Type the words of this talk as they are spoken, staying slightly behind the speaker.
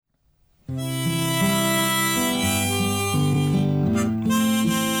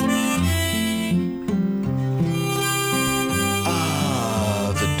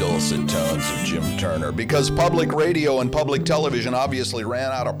winner because public radio and public television obviously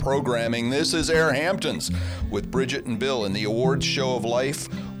ran out of programming. This is Air Hamptons with Bridget and Bill in the awards show of life.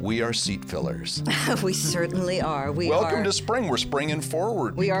 We are seat fillers. We certainly are. Welcome to spring. We're springing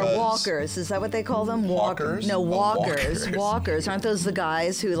forward. We are walkers. Is that what they call them? Walkers? No, walkers. Walkers. Walkers. Aren't those the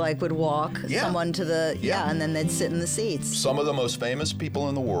guys who would walk someone to the and then they'd sit in the seats? Some of the most famous people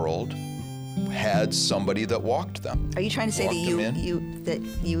in the world had somebody that walked them. Are you trying to say that you did it?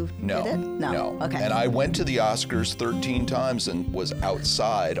 No. Okay. And I went to the Oscars 13 times and was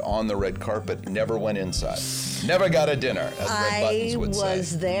outside on the red carpet, never went inside. Never got a dinner, as Red Buttons would say. I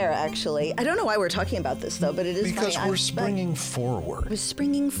was there, actually. I don't know why we're talking about this, though, but it is because funny. we're springing forward. We're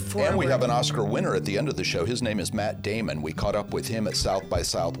springing forward. And we have an Oscar winner at the end of the show. His name is Matt Damon. We caught up with him at South by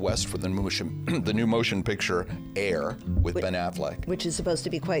Southwest for the new motion picture Air with Ben Affleck. Which is supposed to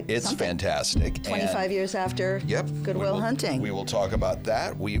be quite something. Fantastic. 25 years after Good Will Hunting. We will talk about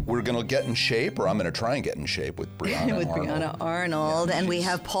that. We're going to get in shape, or I'm going to try and get in shape with Breahna with Arnold. Breahna Arnold. And we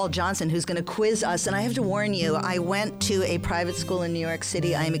have Paul Johnson, who's going to quiz us. And I have to warn you, I went to a private school in New York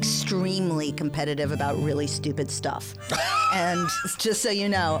City. I am extremely competitive about really stupid stuff. And just so you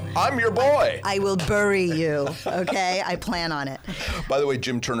know, I'm your boy. I will bury you, okay? I plan on it. By the way,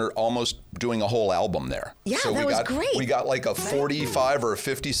 Jim Turner almost doing a whole album there. Yeah, so that was great. We got like a 45 or a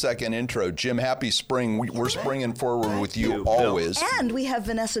 50-second intro. Jim, happy spring. We're springing forward with you always. And we have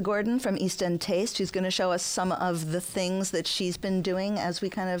Vanessa Gordon from East End Taste, who's going to show us some of the things that she's been doing as we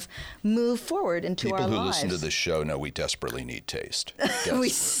kind of move forward into our lives. People who listen to this show know we desperately need taste. We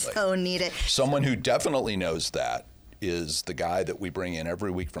so need it. Someone who definitely knows that is the guy that we bring in every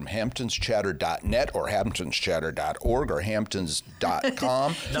week from hamptonschatter.net or hamptonschatter.org or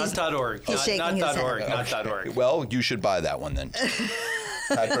hamptons.com. Not .org. Not .org. Well, you should buy that one then.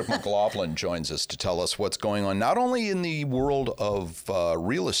 Patrick McLaughlin joins us to tell us what's going on, not only in the world of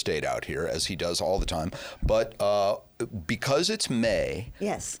real estate out here, as he does all the time, but because it's May,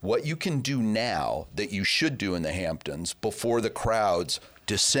 what you can do now that you should do in the Hamptons before the crowds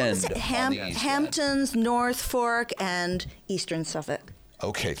descend on the East Hamptons, North Fork, and Eastern Suffolk.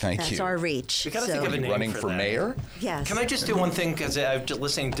 Okay, thank you. That's our reach. We got to think of a name running for that. Mayor? Yes. Can I just do one thing? Because I'm just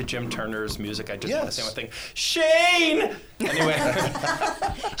listening to Jim Turner's music. I just want to say one thing. Shane! Anyway.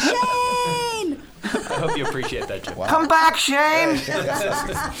 Shane! I hope you appreciate that, Jim. Wow. Come back, Shane!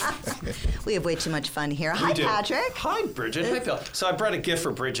 We have way too much fun here. Hi, Patrick. Hi, Bridget. Hi, Bill. So I brought a gift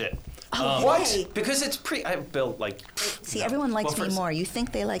for Bridget. What? Because it's Bill, See, everyone likes me more. You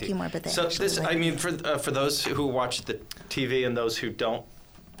think they like you more, but they actually like for those who watch the TV and those who don't,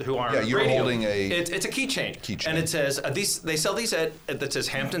 who aren't. Yeah, you're radio, holding a. It's a keychain. And it says they sell these that says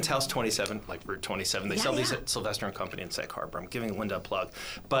Hamptons House 27, like Route 27. They sell these at Sylvester and Company in Sag Harbor. I'm giving Linda a plug,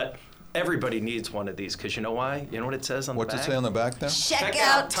 but. Everybody needs one of these because you know why? You know what it says on the back? What's it say on the back there?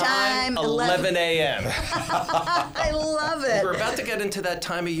 Checkout time 11 a.m. I love it. We're about to get into that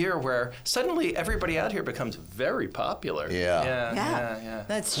time of year where suddenly everybody out here becomes very popular. Yeah.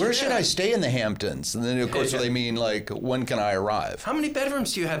 That's true. Where should I stay in the Hamptons? And then, of course, they mean, like, when can I arrive? How many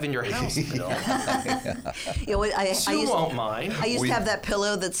bedrooms do you have in your house, Bill? I won't mind. I used to have that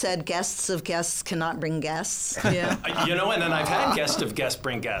pillow that said guests of guests cannot bring guests. Yeah. And then I've had guests of guests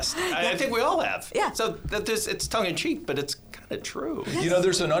bring guests. I think we all have. Yeah. So it's tongue-in-cheek, but it's kind of true. You know,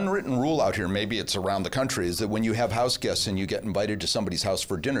 there's an unwritten rule out here, maybe it's around the country, is that when you have house guests and you get invited to somebody's house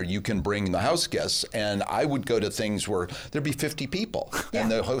for dinner, you can bring the house guests. And I would go to things where there'd be 50 people. Yeah.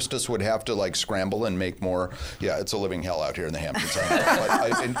 And the hostess would have to, like, scramble and make more. Yeah, it's a living hell out here in the Hamptons.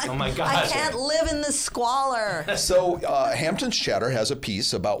 Oh, my God. I can't live in the squalor. So Hamptons Chatter has a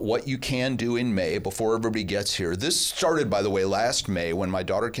piece about what you can do in May before everybody gets here. This started, by the way, last May when my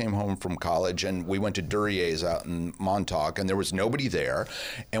daughter came home from college and we went to Duryea's out in Montauk and there was nobody there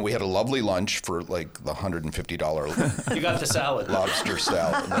and we had a lovely lunch for like the $150 you got the salad lobster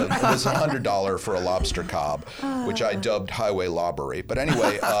salad. It was $100 for a lobster cob, which I dubbed highway lobbery. But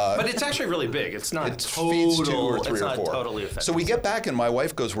anyway, but it's actually really big. It's not feeds 2 or 3 it's or not 4. Totally effective. So we get back and my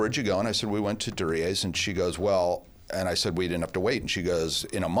wife goes, "Where'd you go?" And I said, "We went to Duryea's." And she goes, "Well," and I said, "We didn't have to wait." And she goes,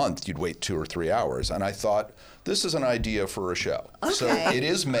 "In a month, you'd wait 2 or 3 hours." And I thought, this is an idea for a show. Okay. So it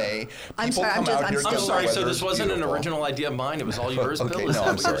is May. I'm sorry, People come out here. I'm sorry, so this wasn't beautiful. an original idea of mine. It was all yours, Okay, Bill? Is no, that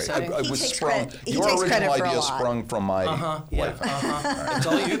I'm what you're sorry. saying? I was sprung. He Your takes original credit for a idea lot. sprung from my wife. It's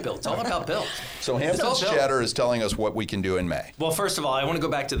all you, Bill. It's all about Bill. So Hamptons Chatter is telling us what we can do in May. Well, first of all, I want to go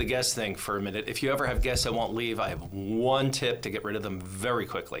back to the guest thing for a minute. If you ever have guests that won't leave, I have one tip to get rid of them very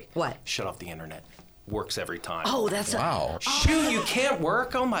quickly. What? Shut off the internet. works every time. Oh, that's wow. Shoot, you can't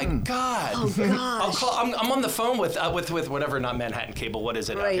work? Oh my God. Oh gosh. I'm on the phone with whatever, not Manhattan Cable. What is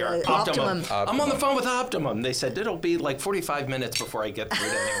it out Right, here? Optimum. I'm on the phone with Optimum. They said it'll be like 45 minutes before I get through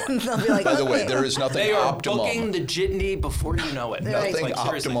to anyone. They'll be like, By the way, okay. there is nothing They are optimum. booking the jitney before you know it. Right. Nothing Like,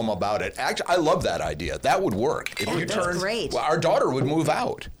 seriously. optimum about it. Actually, I love that idea. That would work. If you that's turn, great. Well, our daughter would move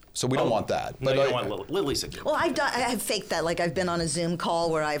out, so we don't want that. No, you I- don't want Lily. Lily's a good Well, I have faked that. Like, I've been on a Zoom call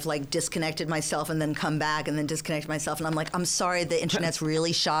where I've like disconnected myself and then come back and then disconnect myself, and I'm like, I'm sorry, the internet's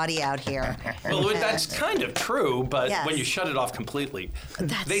really shoddy out here. Well, that's kind of true, but Yes. when you shut it off completely,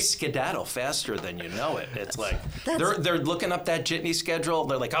 they skedaddle faster than you know it. It's like they're looking up that jitney schedule.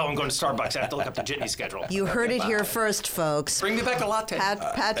 They're like, oh, I'm going to Starbucks. I have to look up the jitney schedule. You heard it here Bye. first, folks. Bring me back a latte.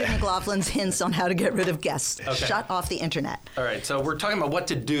 Patrick McLaughlin's hints on how to get rid of guests. Okay. Shut off the internet. All right, so we're talking about what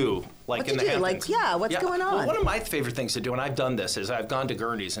to do, like What in to the do, like, Hamptons. yeah, what's going on? Well, one of my favorite things to do, and I've done this, is I've gone to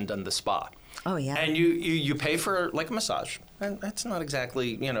Gurney's and done the spa. Oh, yeah. And you pay for like a massage, and that's not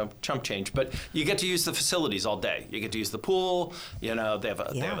exactly chump change, but you get to use the facilities all day. You get to use the pool. They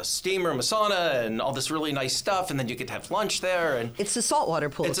have a steamer, sauna, and all this really nice stuff, and then you get to have lunch there. And It's a saltwater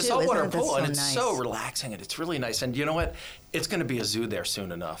pool, it's a too, saltwater isn't it? pool, That's and so it's nice. so relaxing, and it's really nice. And you know what? It's going to be a zoo there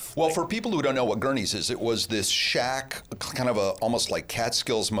soon enough. Well, for people who don't know what Gurney's is, it was this shack, kind of almost like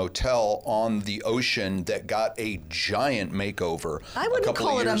Catskills motel on the ocean that got a giant makeover. I wouldn't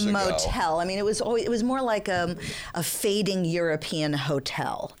call it a years ago. motel. I mean, it was more like a fading European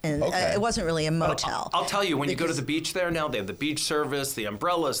hotel, and Okay. it wasn't really a motel. I'll tell you, when you go to the beach there now, they have the beach service, the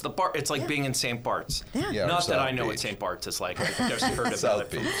umbrellas, the bar. It's like being in St. Bart's. Yeah. Not or that I South know what Beach. St. Bart's is like. I've just heard about South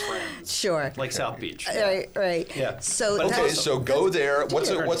it from Beach. friends. Sure. Like South Beach. Right. Yeah. So But Okay, Awesome. so go there. What's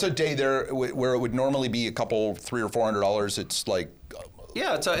Yeah. a day there where it would normally be a couple, $300 or $400? It's like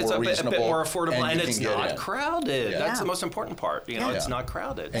Yeah, it's a bit reasonable, more affordable, and you it's can get not in. crowded. Yeah. That's the most important part. Yeah. It's not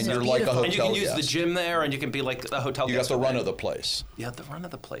crowded. And So- you're like a hotel And you can use the guest. gym there, and you can be like a hotel You got guest. the all run day. of the place. Yeah, the run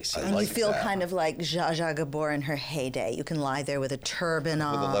of the place. I Yeah. And like you feel that. kind of like Zsa Zsa Gabor in her heyday. You can lie there with a turban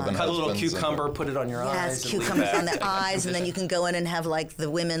on. 11 Cut a little husbands and- cucumber, put it on your eyes. Yes, and lean cucumbers back. on the eyes, and then you can go in and have like the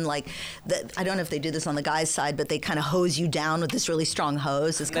women I don't know if they do this on the guy's side, but they kind of hose you down with this really strong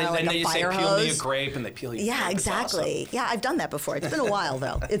hose. It's kind of And like then a you say, fire peel me a hose. grape, and they peel you. a Yeah, grape. It's exactly. Yeah, I've done that before. It's been a while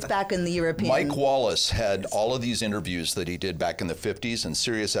though. It's back in the European. Mike Wallace had all of these interviews that he did back in the 50s, and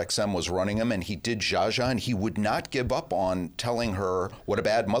Sirius XM was running them, and he did Zsa Zsa, and he would not give up on telling her what a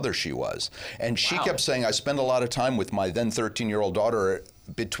bad mother she was. And she Wow. kept saying, I spend a lot of time with my then 13-year-old daughter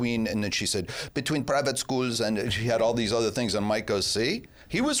and then she said, between private schools, and she had all these other things, and Mike goes, see?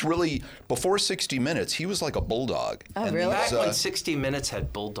 He was really, before 60 Minutes, he was like a bulldog. Oh, And really? Back these, when 60 Minutes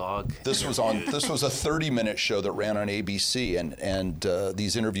had Bulldog. This was a 30-minute show that ran on ABC, and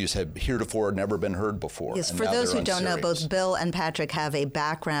these interviews had heretofore never been heard before. Yes, and for now those they're who on don't know, Sirius. both Bill and Patrick have a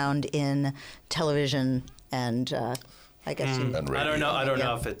background in television and I guess you. And I don't know. I don't Yeah.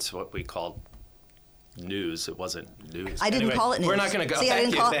 know if it's what we called news. It wasn't news. I didn't Anyway, call it news. We're not going to go. See,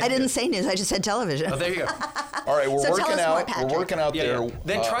 Thank you, I thank didn't you. say news. I just said television. Oh, there you go. All right, we're So tell working us more, out. Patrick. We're working out Yeah, there. yeah.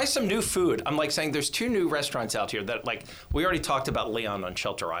 Then try some new food. I'm like saying there's 2 new restaurants out here that like we already talked about Leon on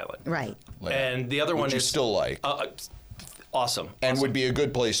Shelter Island. Right. And the other one Which you is still like. awesome. And awesome. would be a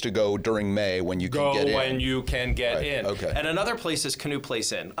good place to go during May when you can get in. when you can get Right, in. okay. And another place is Canoe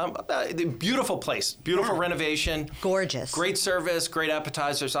Place Inn. The beautiful place, beautiful renovation, Gorgeous. great service, great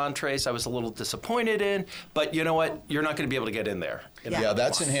appetizers, entrees. I was a little disappointed in, but you know what? You're not going to be able to get in there. Yeah,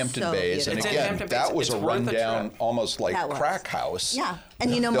 that's in Hampton So Bays, and It's in again, Hampton that Bays. was It's a worth a rundown, trip. almost like That was. crack house. Yeah.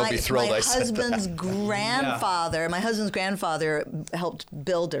 And you know, They'll my be thrilled I said husband's that. grandfather helped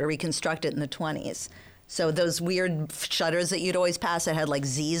build or reconstruct it in the 20s. So those weird shutters that you'd always pass that had like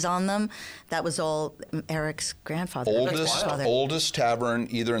Z's on them, that was all Eric's grandfather. Oldest tavern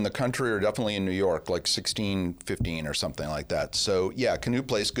either in the country or definitely in New York, like 1615 or something like that. So yeah, Canoe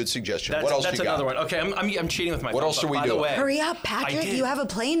Place, good suggestion. What else That's you another got? one. Okay, I'm cheating with my What phone, else but are we by the doing? way, Hurry up, I Patrick. did. You have a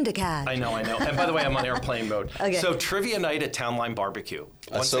plane to catch. I know. And by the way, I'm on airplane mode. Okay. So trivia night at Town Line Barbecue.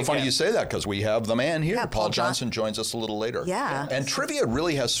 That's Once so funny again. you say that because we have the man here. Yeah, Paul Paul Johnson joins us a little later. Yeah. And trivia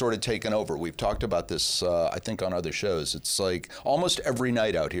really has sort of taken over. We've talked about this, I think, on other shows. It's like almost every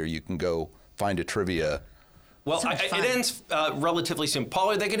night out here you can go find a trivia. Well, So much it fun. ends relatively soon.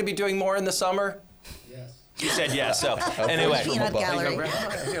 Paul, are they going to be doing more in the summer? Yes. You said yes. So anyway, Peanut gallery.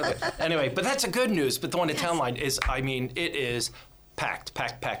 Anyway, but that's a good news. But the one at Town Line is, I mean, it is packed. You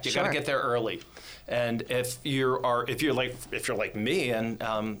got to Sure. get there early. And if you're like me and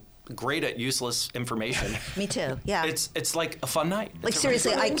great at useless information. Me too. Yeah. It's like a fun night. Like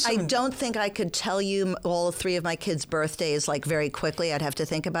seriously, I don't think I could tell you all 3 of my kids' birthdays like very quickly. I'd have to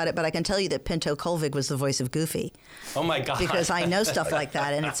think about it, but I can tell you that Pinto Colvig was the voice of Goofy. Oh my God! Because I know stuff like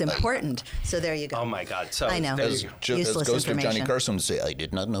that, and it's important. So there you go. Oh my God! So I know. As Useless goes to Johnny information. Carson to say, I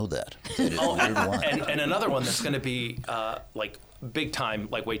did not know that. And another one that's going to be like big time,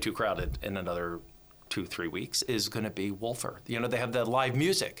 like way too crowded in another 2-3 weeks is going to be Wolfer. You know, they have the live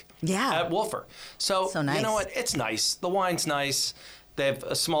music at Wolfer. So nice. You know what? It's nice. The wine's nice. They have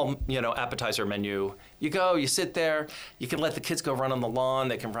a small, appetizer menu. You go, you sit there. You can let the kids go run on the lawn.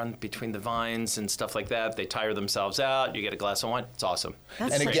 They can run between the vines and stuff like that. They tire themselves out. You get a glass of wine. It's awesome.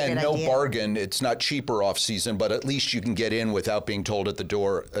 That's and such a again, good no idea. bargain. It's not cheaper off season, but at least you can get in without being told at the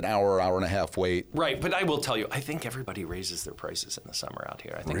door an hour and a half wait. Right, but I will tell you, I think everybody raises their prices in the summer out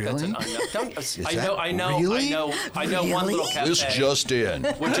here. I think Really? I know one little cafe. This just in.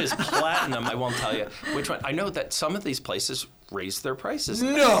 Which is platinum. I won't tell you which one. I know that some of these places raise their prices.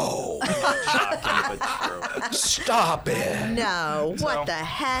 No! Shocking, but true. Stop it! No, what the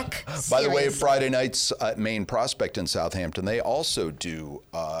heck? By the way, Seriously. Friday nights at Main Prospect in Southampton, they also do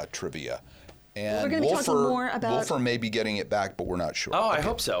trivia. And We're gonna be talking more about- Wolfer may be getting it back, but we're not sure. Oh, I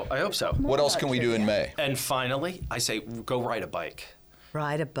hope so. What else can we do in May? And finally, I say go ride a bike.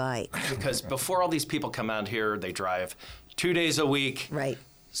 Ride a bike. Because before all these people come out here, they drive 2 days a week. Right.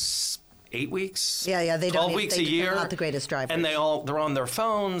 8 weeks. Yeah, they 12 don't. weeks they're a year. not the greatest drivers. And they're on their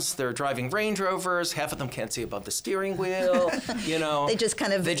phones. They're driving Range Rovers. Half of them can't see above the steering wheel. They just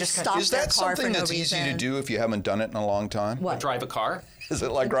kind of stop Is their that car for something no that's reason. easy to do if you haven't done it in a long time? What? drive a car. Is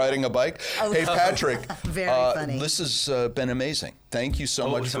it like riding a bike? Oh, Hey, Patrick. Very funny. This has been amazing. Thank you so it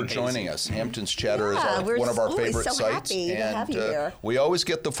much was for amazing. joining us. Hamptons Chatter Yeah, is we're one of our always favorite so sites. happy to and have you here. we always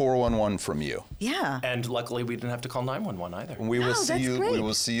get the 411 from you. Yeah. And luckily, we didn't have to call 911 either. We will see that's you. great. We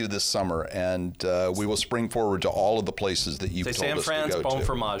will see you this summer, and we will spring forward to all of the places that you've They told say in us France, to go bon to.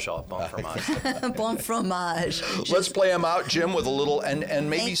 fromage, bon fromage. Bon fromage. Let's play them out, Jim, with a little and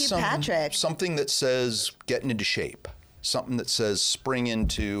maybe Thank you, Patrick. something that says getting into shape, something that says spring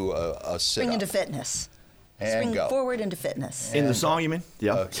into a sit Spring into fitness. and Spring go. forward into fitness. In the song, you mean?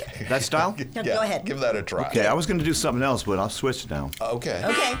 Yeah. Okay. That style? No, go ahead. Give that a try. Okay, I was going to do something else, but I'll switch now. Okay.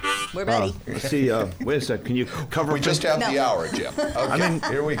 Okay, we're ready. Let's see, wait a sec. Can you cover We just have the No. hour, Jim. Okay.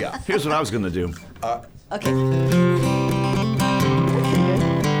 Here we go. Here's what I was going to do. Okay.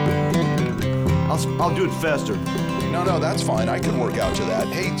 I'll do it faster. No, that's fine. I can work out to that.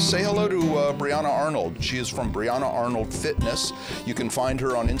 Hey, say hello to Breahna Arnold. She is from Breahna Arnold Fitness. You can find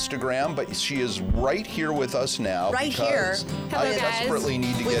her on Instagram, but she is right here with us now. Right here. because Hello, I guys. desperately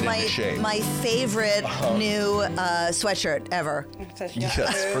need to With get into shape. my favorite new sweatshirt ever.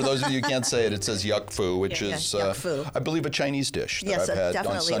 Yes, for those of you who can't say it, it says yuck fu, which is, yuck fu. I believe, a Chinese dish that Yes, I've had on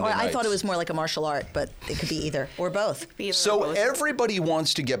definitely. Sunday Or I thought it nights. was more like a martial art, but it could be either or both. So everybody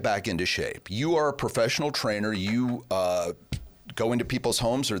wants to get back into shape. You are a professional trainer. You go into people's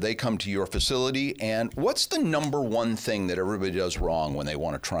homes or they come to your facility. And what's the number one thing that everybody does wrong when they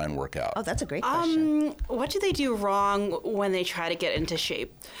want to try and work out? Oh, that's a great question. What do they do wrong when they try to get into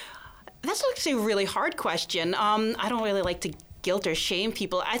shape? That's actually a really hard question. I don't really like to guilt or shame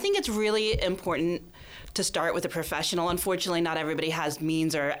people. I think it's really important to start with a professional. Unfortunately, not everybody has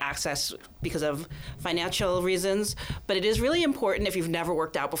means or access because of financial reasons, but it is really important if you've never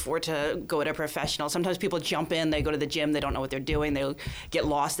worked out before to go to a professional. Sometimes people jump in, they go to the gym, they don't know what they're doing, they get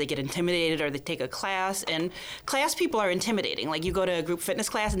lost, they get intimidated, or they take a class, and class people are intimidating. Like you go to a group fitness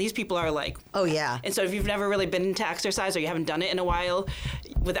class and these people are like, Oh, yeah. and so if you've never really been into exercise or you haven't done it in a while,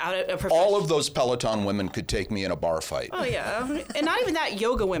 without a professional. All of those Peloton women could take me in a bar fight. Oh yeah, and not even that,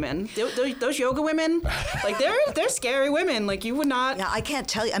 yoga women. Those yoga women, like they're scary women. Like you would not. Yeah, I can't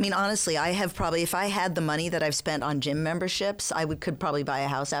tell you. I mean, honestly, I have probably, if I had the money that I've spent on gym memberships, could probably buy a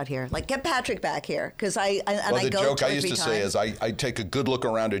house out here. Like, get Patrick back here, because I Well, the go joke 2 or I used 3 to say times. is I take a good look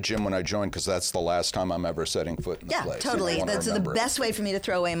around a gym when I join because that's the last time I'm ever setting foot in the Yeah, place. totally. I wanna That's the remember it. best way for me to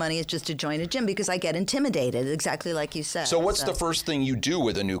throw away money is just to join a gym because I get intimidated, exactly like you said. So what's the first thing you do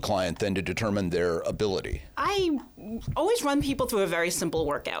with a new client then to determine their ability? I always run people through a very simple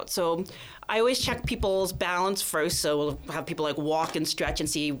workout. So I always check people's balance first. So we'll have people like walk and stretch and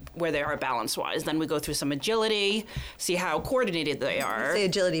see where they are balance-wise. Then we go through some agility, see how coordinated they are. The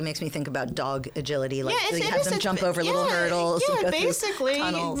agility makes me think about dog agility. Like Yeah, you have them jump over little hurdles. and Yeah, go through basically,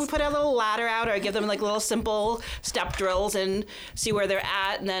 tunnels. we put a little ladder out or give them like little simple step drills and see where they're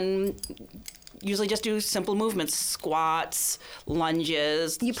at, and then usually just do simple movements, squats,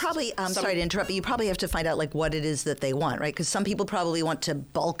 lunges. You probably, sorry to interrupt, but you probably have to find out like what it is that they want, right? Because some people probably want to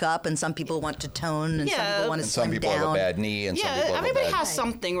bulk up, and some people want to tone, and some people want to slim down. Some people have a bad knee, and some people have everybody a bad... has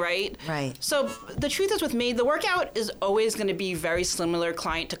something, right? Right. So the truth is with me, the workout is always going to be very similar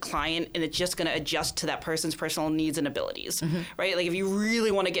client to client, and it's just going to adjust to that person's personal needs and abilities, right? Like if you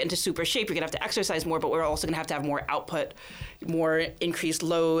really want to get into super shape, you're going to have to exercise more, but we're also going to have more output, more increased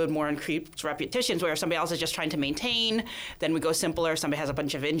load, more increased repetitions, where somebody else is just trying to maintain. Then we go simpler. Somebody has a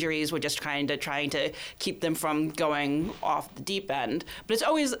bunch of injuries. We're just trying to keep them from going off the deep end. But it's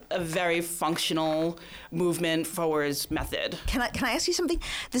always a very functional movement forwards method. Can I ask you something?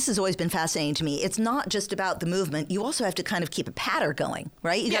 This has always been fascinating to me. It's not just about the movement. You also have to kind of keep a pattern going,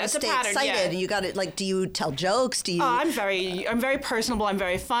 right? You got to stay excited, and you got to like. Do you tell jokes? Do you? I'm very personable. I'm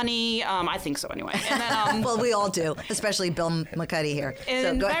very funny. I think so anyway. And then, well, we all do, especially Bill McCuddy here.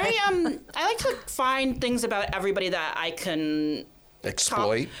 And so I like to find things about everybody that I can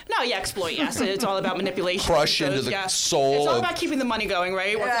exploit. Exploit. Yes, it's all about manipulation. Crush into the soul. It's all about keeping the money going,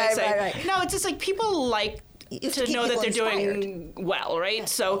 right? What can I say? Right. No, it's just like people like to know that they're doing well, right?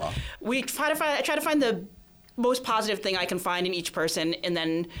 So we try to find the most positive thing I can find in each person, and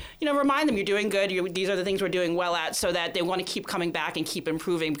then remind them you're doing good. These are the things we're doing well at, so that they want to keep coming back and keep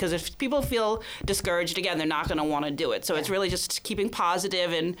improving. Because if people feel discouraged again, they're not going to want to do it. So it's really just keeping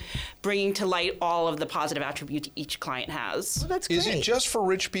positive and bringing to light all of the positive attributes each client has. Well, that's great. Is it just for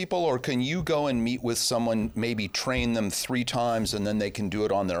rich people, or can you go and meet with someone, maybe train them 3 times, and then they can do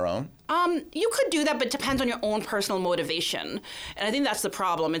it on their own? You could do that, but it depends on your own personal motivation. And I think that's the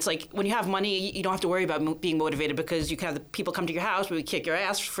problem. It's like when you have money, you don't have to worry about being motivated, because you can have the people come to your house, we kick your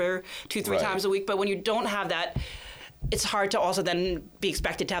ass for 2-3 times a week. But when you don't have that, it's hard to also then be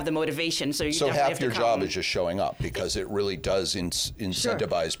expected to have the motivation. So half your job is just showing up, because it really does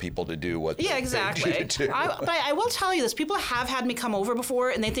incentivize people to do what they exactly. need to do. But I will tell you this. People have had me come over before,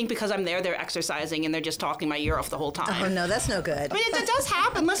 and they think because I'm there, they're exercising, and they're just talking my ear off the whole time. Oh, no, that's no good. But it does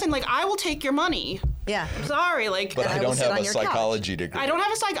happen. Listen, like, I will take your money. Yeah. I'm sorry. But I don't have a psychology degree. I don't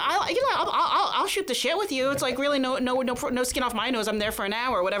have a I'll shoot the shit with you. It's like really no skin off my nose. I'm there for an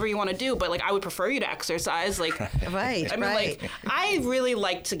hour, whatever you want to do. But like, I would prefer you to exercise. Like, right. I mean, like, I really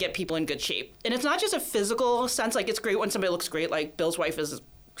like to get people in good shape, and it's not just a physical sense. Like, it's great when somebody looks great. Like Bill's wife is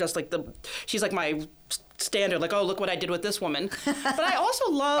just like she's like my standard, like, oh, look what I did with this woman. But I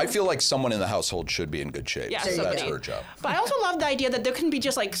also love... I feel like someone in the household should be in good shape. Yeah, so that's her job. But I also love the idea that there can be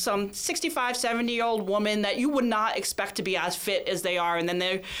just like some 65, 70-year-old woman that you would not expect to be as fit as they are, and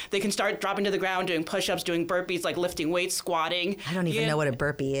then they can start dropping to the ground, doing push-ups, doing burpees, like lifting weights, squatting. I don't even know what a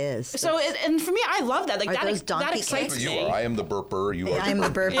burpee is. So, and for me, I love that. Like, that excites me. I am the burper. You are I am the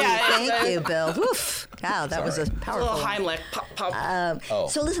burpee. Thank you, Bill. Woof. Wow, that was a powerful a little Heimlich. Pop, pop.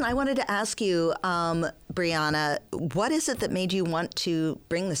 So listen, I wanted to ask you, Breahna, what is it that made you want to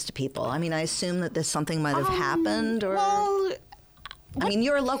bring this to people? I mean, I assume that something might have happened, or... Well, I mean,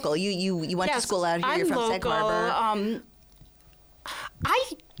 you're a local. You went to school out here. You're from Sag Harbor.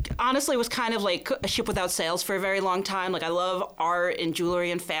 I honestly was kind of like a ship without sails for a very long time. Like, I love art and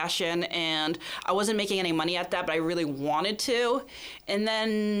jewelry and fashion, and I wasn't making any money at that, but I really wanted to. And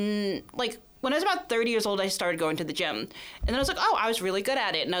then, like, when I was about 30 years old, I started going to the gym. And then I was like, oh, I was really good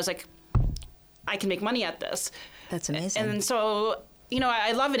at it. And I was like, I can make money at this. That's amazing. And so,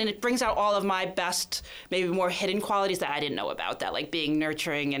 I love it, and it brings out all of my best, maybe more hidden qualities that I didn't know about, that like being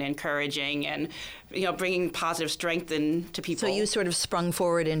nurturing and encouraging and, bringing positive strength into people. So you sort of sprung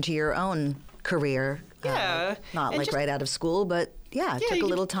forward into your own career. Yeah. Not like right out of school, but it took a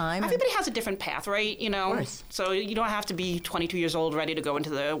little time. Everybody has a different path, right? Of course. So you don't have to be 22 years old ready to go into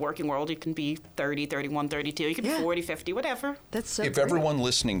the working world. You can be 30, 31, 32. You can be 40, 50, whatever. That's so If great. everyone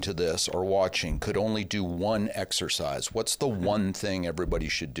listening to this or watching could only do one exercise, what's the one thing everybody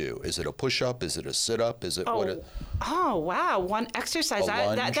should do? Is it a push-up? Is it a sit-up? Is it Oh, wow. One exercise.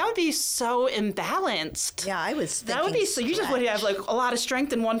 That would be so imbalanced. Yeah, I was thinking that would be so. You just would have like a lot of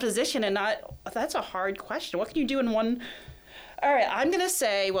strength in one position and not. That's a hard question. What can you do in one? All right, I'm going to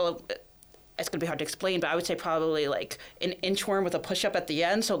say, well, it's going to be hard to explain, but I would say probably like an inchworm with a push-up at the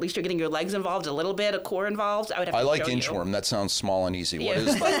end, so at least you're getting your legs involved a little bit, a core involved. I like inchworm. That sounds small and easy. What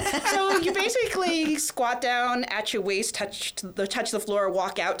is that? So you basically squat down at your waist, touch the floor,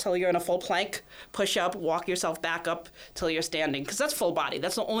 walk out till you're in a full plank, push up, walk yourself back up till you're standing, because that's full body.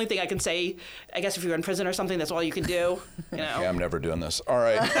 That's the only thing I can say. I guess if you're in prison or something, that's all you can do. Yeah, I'm never doing this. All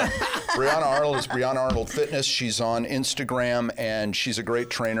right. Breahna Arnold is Breahna Arnold Fitness. She's on Instagram, and she's a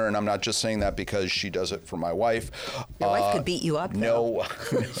great trainer, and I'm not just saying that that because she does it for my wife. Your wife could beat you up, though.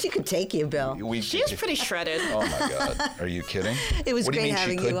 No. She could take you, Bill. She's pretty shredded. Oh, my God. Are you kidding? It was what great do you mean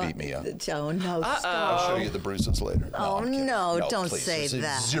having she could you beat me up? Oh, no, stop. I'll show you the bruises later. Oh, I'm kidding. no, don't please. say There's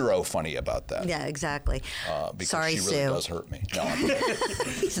that. Zero funny about that. Yeah, exactly. Because Sorry, she really Sue. does hurt me. No, I'm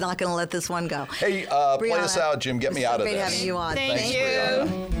kidding. He's not going to let this one go. Hey, play us Brianna, out, Jim. Get me it's so out of great this. having you on. Thank you.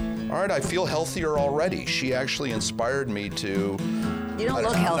 Brianna. All right, I feel healthier already. She actually inspired me to... You don't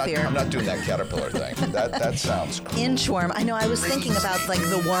look healthier. I'm not doing that caterpillar thing. That sounds crazy. Inchworm. I know. I was thinking about like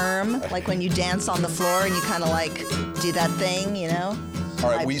the worm, like when you dance on the floor and you kind of like do that thing, you know?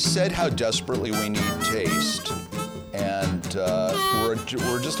 All right, we said how desperately we need taste, and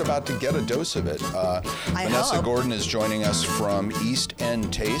we're just about to get a dose of it. Vanessa hope. Gordon is joining us from East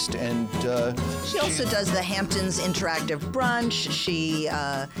End Taste, and She also does the Hamptons Interactive Brunch.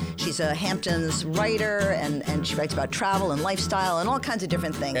 She's a Hamptons writer, and she writes about travel and lifestyle and all kinds of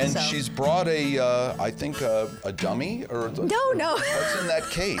different things. And so. she's brought I think a dummy or No. What's in that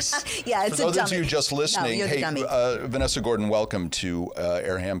case? Yeah, it's For a those of dummy. you just listening, you're the hey, dummy. Vanessa Gordon, welcome to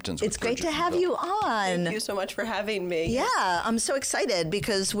Air Hamptons. It's great to have you on. Thank you so much for having me. Yeah, I'm so excited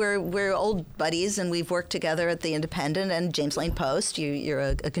because we're old buddies and we've worked together at the Independent and James Lane Post. You're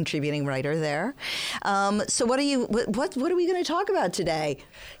a contributing writer there. So what are we going to talk about today?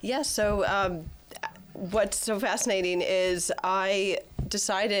 Yeah, so what's so fascinating is I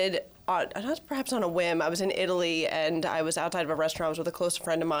decided, perhaps on a whim, I was in Italy and I was outside of a restaurant. I was with a close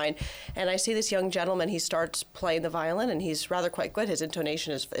friend of mine, and I see this young gentleman. He starts playing the violin, and he's rather quite good. His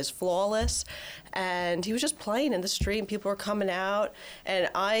intonation is flawless, and he was just playing in the street, and people were coming out. And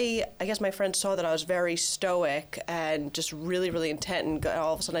I guess my friend saw that I was very stoic and just really, really intent, and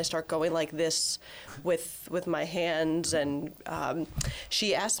all of a sudden I start going like this with my hands, and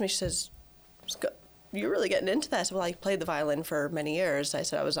she asked me, she says, "You're really getting into that." So, well, I played the violin for many years. I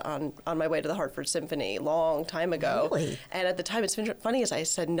said I was on my way to the Hartford Symphony a long time ago. Really? And at the time, it's funny as I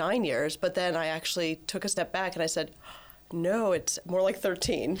said 9 years, but then I actually took a step back and I said, no, it's more like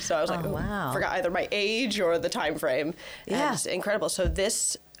 13. So I was like, wow. Forgot either my age or the time frame. Yeah. And it's incredible. So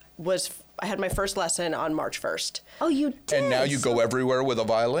this was, I had my first lesson on March 1st. Oh, you did? And now you go everywhere with a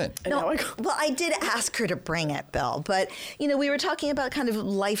violin. And now I go. Well, I did ask her to bring it, Bill, but we were talking about kind of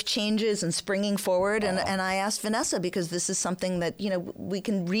life changes and springing forward, and I asked Vanessa because this is something that we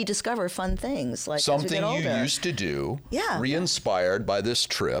can rediscover fun things like Something as we get older. you used to do, Yeah. re-inspired by this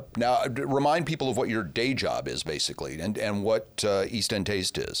trip. Now, remind people of what your day job is, basically, and what East End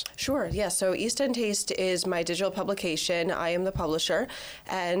Taste is. Sure, yeah. So East End Taste is my digital publication. I am the publisher,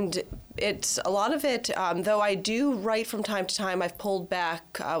 and it's a lot of it, though I do write from time to time. I've pulled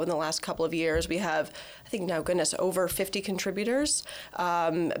back in the last couple of years. We have, I think now, over 50 contributors,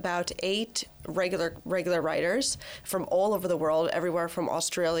 about 8 regular writers from all over the world, everywhere from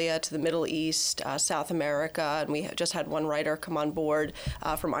Australia to the Middle East, South America, and we just had one writer come on board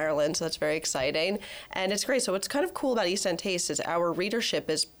from Ireland, so that's very exciting. And it's great. So what's kind of cool about East End Taste is our readership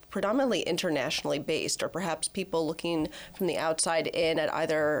is predominantly internationally based, or perhaps people looking from the outside in at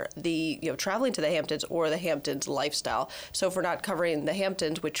either the traveling to the Hamptons or the Hamptons lifestyle. So if we're not covering the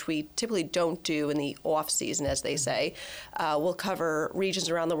Hamptons, which we typically don't do in the off season, as they say, we'll cover regions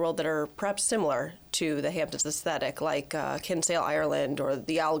around the world that are perhaps similar to the Hamptons aesthetic, like Kinsale, Ireland, or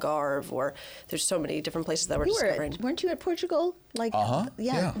the Algarve, or there's so many different places that we're discovering. Weren't you at Portugal?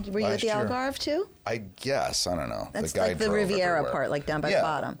 Yeah. Were you at the Algarve too? I guess. I don't know. That's the guide like the drove Riviera everywhere. part, like down by the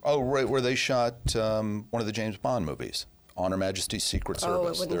bottom. Oh, right, where they shot one of the James Bond movies, On Her Majesty's Secret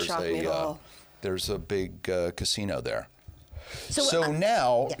Service. Oh, it wouldn't shock me at all. There's a big casino there. So, So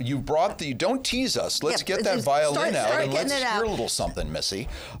now you brought don't tease us. Let's get that violin out and let's hear a little something, Missy.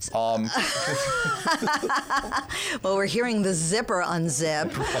 Well, we're hearing the zipper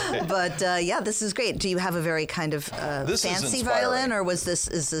unzip, but this is great. Do you have a very kind of This is fancy inspiring. violin, or is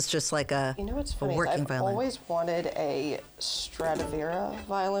this just like a What's a funny is working I've violin? always wanted a Stradivarius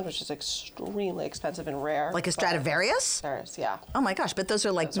violin, which is extremely expensive and rare. Like a Stradivarius? Stradivarius, yeah. Oh my gosh, but those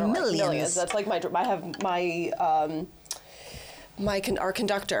are like Those are like millions. That's like my dream. I have our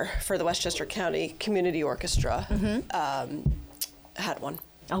conductor for the Westchester County Community Orchestra had one.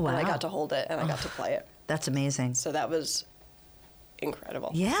 Oh, wow. And I got to hold it and I got to play it. That's amazing. So that was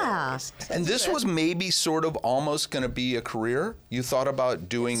incredible. Yeah. And this was maybe sort of almost going to be a career? You thought about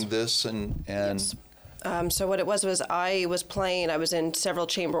doing this and So what it was I was playing. I was in several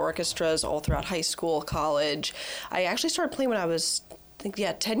chamber orchestras all throughout high school, college. I actually started playing when I was,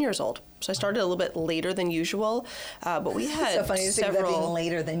 10 years old. So I started a little bit later than usual, but we had so funny to think about being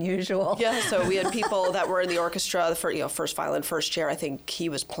later than usual. Yeah, so we had people that were in the orchestra for first violin, first chair. I think he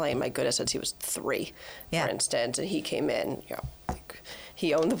was playing, my goodness, since he was 3, for instance, and he came in,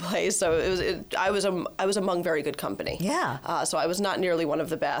 he owned the place. So I was among very good company. Yeah. So I was not nearly one of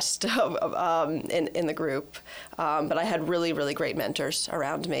the best in the group, but I had really, really great mentors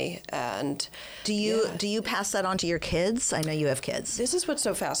around me. And do you pass that on to your kids? I know you have kids. This is what's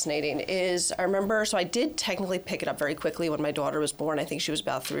so fascinating is I remember, so I did technically pick it up very quickly when my daughter was born. I think she was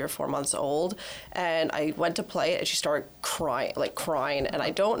about 3 or 4 months old, and I went to play it, and she started crying, and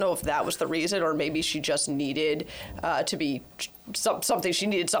I don't know if that was the reason, or maybe she just needed to be something. She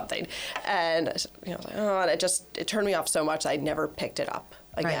needed something, and and it turned me off so much I never picked it up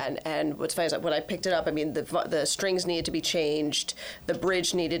again. Right. And what's funny is that when I picked it up, I mean the strings needed to be changed, the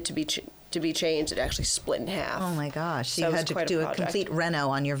bridge needed to be changed. It actually split in half. Oh my gosh! So you had to do a complete reno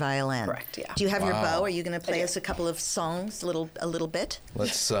on your violin. Correct. Yeah. Do you have your bow? Are you going to play us a couple of songs, a little bit?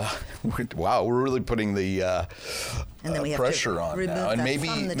 Let's. Wow, we're really putting the and then we have pressure to on remove now, and that maybe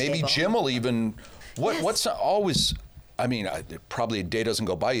from the maybe table. Jim will even. Yes. What's always. I mean, probably a day doesn't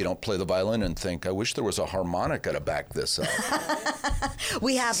go by you don't play the violin and think, I wish there was a harmonica to back this up.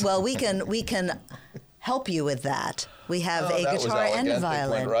 We can help you with that. We have a that was guitar and a elegant.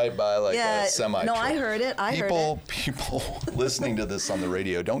 violin. It went right by like a semi. No, I heard it. People listening to this on the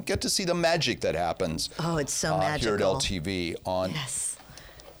radio don't get to see the magic that happens. Oh, it's so magical. Here at LTV on. Yes.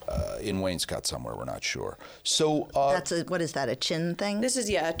 In Waynescott somewhere, we're not sure. So what is that? A chin thing? This is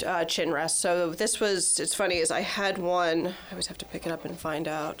chin rest. So it's funny is I had one. I always have to pick it up and find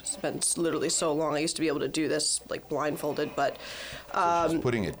out. It's been literally so long. I used to be able to do this like blindfolded, but just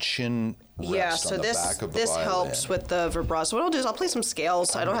putting a chin rest on the back of the this violin. helps with the vibrato. So what I'll do is I'll play some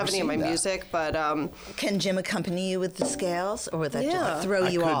scales. I don't have any of my music, but can Jim accompany you with the scales, or would that just throw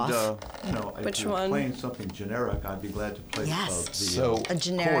you I off? could, Which if you're one? playing something generic, I'd be glad to play a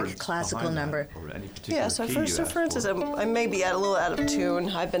generic chords classical behind that, number. or any particular So key for you ask instance, I may be a little out of tune.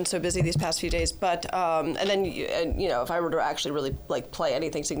 I've been so busy these past few days, but and then if I were to actually really like play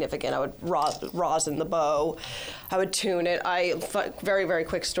anything significant, I would rosin the bow. I would tune it. Very, very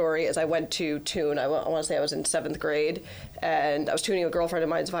quick story is I went to tune. I want to say I was in 7th grade, and I was tuning a girlfriend of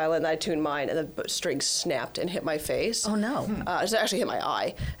mine's violin, and I tuned mine, and the string snapped and hit my face. Oh, no. It actually hit my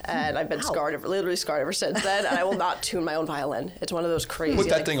eye, and I've been literally scarred ever since then, and I will not tune my own violin. It's one of those crazy. Put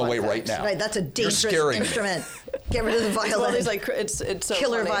that thing away right now. Right, that's a dangerous scaring me. instrument. Get rid of the violin. It's like it's so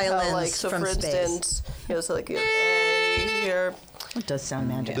Killer funny how, violins so from for space. instance, so like A here. It does sound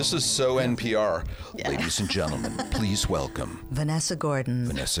magical. This is so NPR. Ladies and gentlemen, please welcome Vanessa Gordon.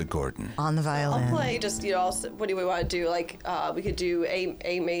 Vanessa Gordon. On the violin. I'll play just what do we want to do? Like we could do A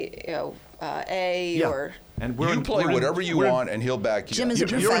or. And You play whatever you want, and he'll back you. Jim up. is a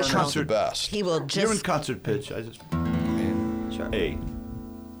You're in professional. concert. The best. He will You're in just. concert pitch. I just Sure. A.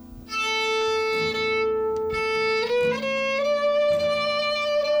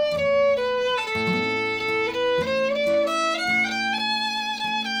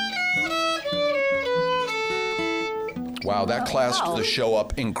 Wow, that classed the show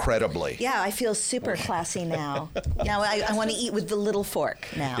up incredibly. Yeah, I feel super classy now. Now I want to eat with the little fork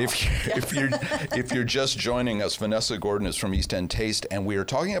now. If you're just joining us, Vanessa Gordon is from East End Taste, and we are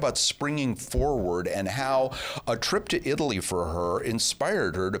talking about springing forward and how a trip to Italy for her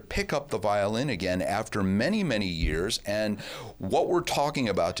inspired her to pick up the violin again after many, many years. And what we're talking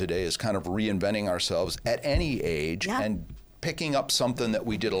about today is kind of reinventing ourselves at any age and picking up something that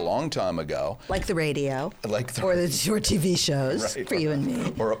we did a long time ago. Like the radio. Or your TV shows for you and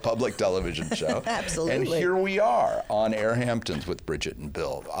me. Or a public television show. Absolutely. And here we are on Air Hamptons with Bridget and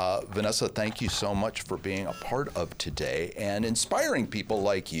Bill. Vanessa, thank you so much for being a part of today and inspiring people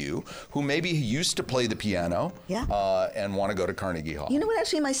like you who maybe used to play the piano and want to go to Carnegie Hall. You know what?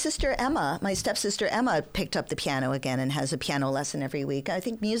 Actually, my stepsister Emma picked up the piano again and has a piano lesson every week. I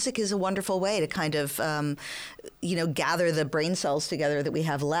think music is a wonderful way to kind of, gather the brain cells together that we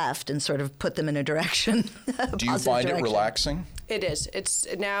have left and sort of put them in a direction. Do you find it relaxing? It is. It's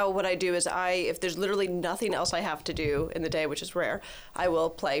now what I do is if there's literally nothing else I have to do in the day, which is rare, I will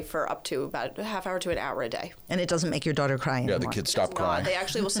play for up to about a half hour to an hour a day. And it doesn't make your daughter cry anymore. Yeah, the kids stop crying. They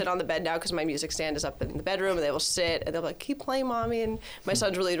actually will sit on the bed now because my music stand is up in the bedroom, and they will sit and they'll be like, keep playing, Mommy. And my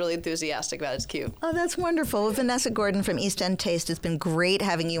son's really, really enthusiastic about it. It's cute. Oh, that's wonderful. Well, Vanessa Gordon from East End Taste, it's been great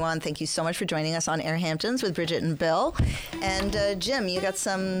having you on. Thank you so much for joining us on Air Hamptons with Bridget and Bill. And Jim, you got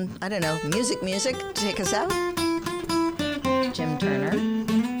some, music to take us out? Jim Turner.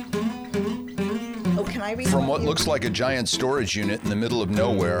 Oh, can I read From what looks like a giant storage unit in the middle of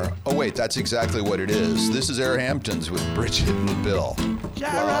nowhere. Oh, wait, that's exactly what it is. This is Air Hamptons with Bridget and Bill.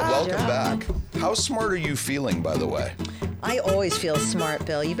 Welcome back. How smart are you feeling, by the way? I always feel smart,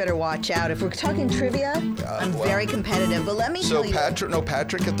 Bill. You better watch out. If we're talking trivia, I'm very competitive. But let me tell you.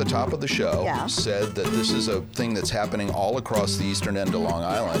 Patrick at the top of the show Yeah. said that this is a thing that's happening all across the eastern end of Long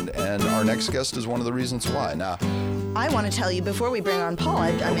Island, and our next guest is one of the reasons why. Now, I want to tell you, before we bring on Paul,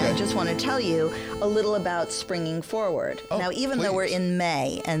 I just want to tell you a little about Springing Forward. Oh, now, even though we're in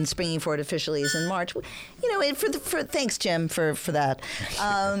May and Springing Forward officially is in March, thanks, Jim, for that.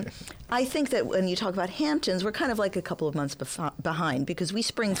 I think that when you talk about Hamptons, we're kind of like a couple of months behind because we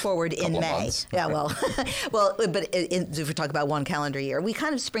spring forward in May. Months. Yeah, but if we talk about one calendar year, we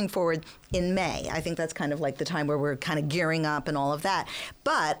kind of spring forward in May. I think that's kind of like the time where we're kind of gearing up and all of that.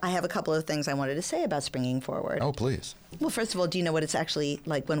 But I have a couple of things I wanted to say about springing forward. oh, please. Well, first of all, do you know what it's actually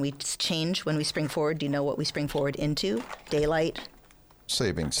like when we spring forward? Do you know what we spring forward into? Daylight?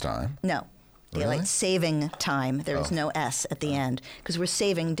 Savings time. No. Daylight Really? saving time. There is no S at the end because we're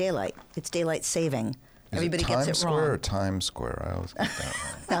saving daylight. It's daylight saving. Everybody gets it Times Square or wrong. Times Square? I always get that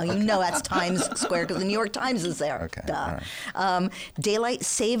wrong. No, you know that's Times Square because the New York Times is there. Okay, Duh. all Daylight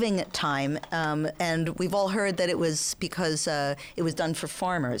saving time, and we've all heard that it was because it was done for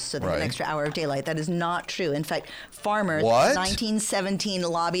farmers, so they had an Right. extra hour of daylight. That is not true. In fact, farmers, What? 1917,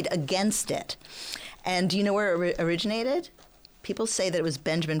 lobbied against it. And do you know where it originated? People say that it was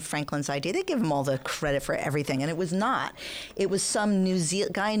Benjamin Franklin's idea. They give him all the credit for everything, and it was not. It was some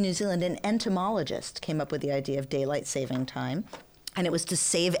guy in New Zealand, an entomologist, came up with the idea of daylight saving time. And it was to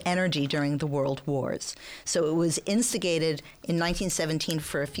save energy during the world wars. So it was instigated in 1917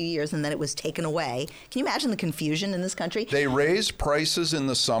 for a few years, and then it was taken away. Can you imagine the confusion in this country? They raised prices in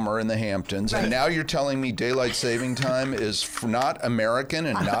the summer in the Hamptons, Right. and now you're telling me daylight saving time is not American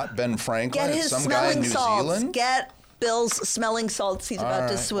and not Ben Franklin. Get It's his some guy in smelling New salts. Zealand. Get Bill's smelling salts. He's about to All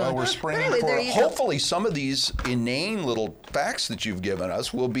right. swoon. Well, we're But springing anyway, there for. you go. Hopefully, some of these inane little facts that you've given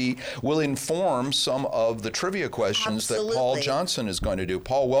us will inform some of the trivia questions that Paul Absolutely. Johnson is going to do.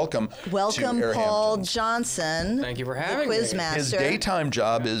 Paul, welcome. Welcome, to Air Paul Hamptons. Johnson. Thank you for the having me. quizmaster. His daytime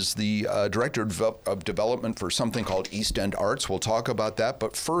job is the director of development for something called East End Arts. We'll talk about that.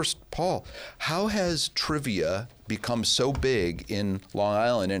 But first, Paul, how has trivia become so big in Long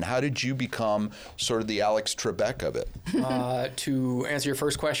Island, and how did you become sort of the Alex Trebek of it? To answer your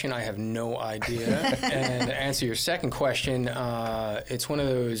first question, I have no idea. And to answer your second question, it's one of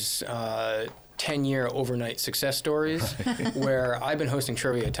those 10-year overnight success stories where I've been hosting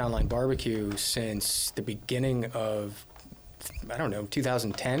trivia at Town Line Barbecue since the beginning of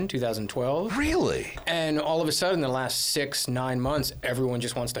 2010, 2012. Really? And all of a sudden, in the last 6-9 months, everyone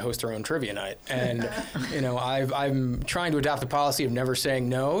just wants to host their own trivia night. And, I'm trying to adopt the policy of never saying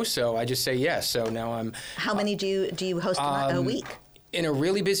no, so I just say yes. So now I'm... How many do you host a week? In a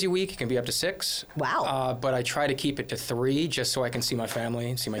really busy week, it can be up to 6. Wow. But I try to keep it to 3 just so I can see my family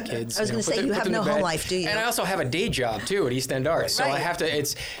and see my kids. I was going to say, you have no home life, do you? And I also have a day job, too, at East End Arts. So I Right. have to,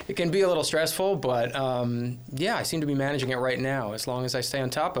 it can be a little stressful, but I seem to be managing it right now. As long as I stay on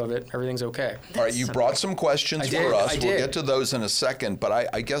top of it, everything's okay. All right, you brought some questions I did, for us. I We'll did. get to those in a second, but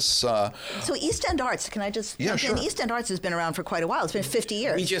I guess... So East End Arts, can I just... Yeah, sure. East End Arts has been around for quite a while. It's been 50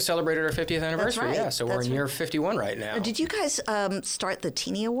 years. We just celebrated our 50th anniversary, right. yeah. So we're That's in year right. 51 right now. Did you guys start the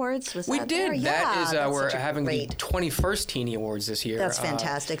Teenie Awards? Was We that did. there? That Yeah, is, that's we're such a having great- the 21st Teenie Awards this year. That's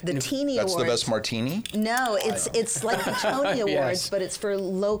fantastic. The Teenie that's Awards. the best martini? No, it's like the Tony Awards, Yes. but it's for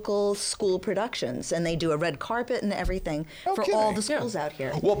local school productions, and they do a red carpet and everything for kidding. all the schools out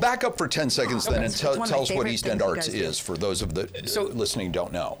here. Well, back up for 10 seconds then and It's one of my tell us what favorite East End things you Arts guys do. is for those of the listening who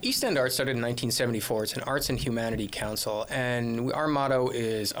don't know. East End Arts started in 1974. It's an arts and humanity council, and our motto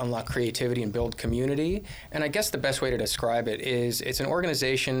is unlock creativity and build community. And I guess the best way to describe it is it's an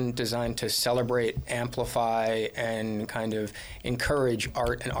organization designed to celebrate, amplify, and kind of encourage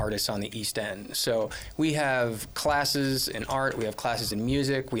art and artists on the East End. So we have classes in art, we have classes in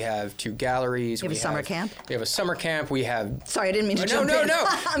music, we have 2 galleries. You have a summer camp? We have a summer camp. We have Sorry, I didn't mean to no, jump no, in. no.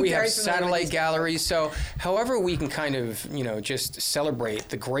 I'm We very have familiar with satellite these. galleries. So, however we can kind of, just celebrate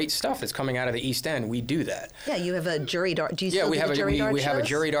the great stuff that's coming out of the East End, we do that. Yeah, you have a juried art. Do you still we do have the a juried art we have a shows?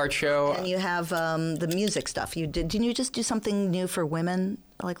 juried art show. And you have the music stuff. Didn't you just do something new for women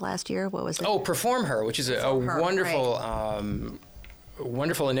like last year? What was it? Oh, Perform Her, which is a Her, wonderful.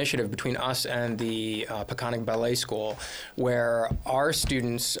 Wonderful initiative between us and the Peconic Ballet School, where our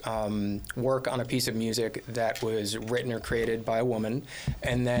students work on a piece of music that was written or created by a woman,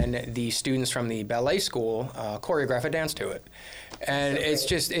 and then the students from the ballet school choreograph a dance to it. And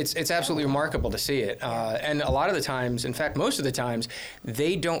it's absolutely remarkable to see it. And a lot of the times, in fact, most of the times,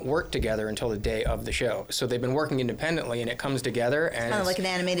 they don't work together until the day of the show. So they've been working independently, and it comes together. And Kind of like an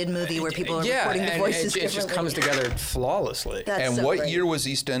animated movie where people are recording the voices it just differently. comes together flawlessly. That's And so what What year was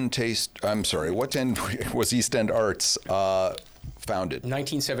East End Taste? I'm sorry. What end was East End Arts founded?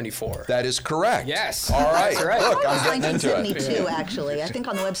 1974. That is correct. Yes. All right. That's right. Look, I'm getting into it. 1972, actually. I think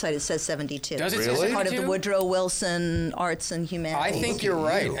on the website it says 72. Does it say Really? 72? Part of the Woodrow Wilson Arts and I Humanities. think you're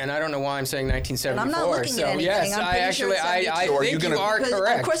right, and I don't know why I'm saying 1974. And I'm not looking so at anything. yes, I'm I pretty actually, sure it's I 72. So are you think you gonna- are Because,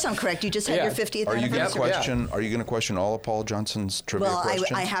 correct. of course I'm correct. You just had Yeah. your 50th Are you going to anniversary. question? Are you going to question all of Paul Johnson's trivia Well,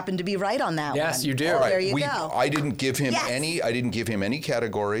 questions? I happen to be right on that Yes, one. you do. All right. There you go. I didn't give him Yes. any. I didn't give him any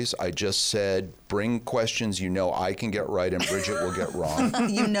categories. I just said bring questions you know I can get right and Bridget will get wrong.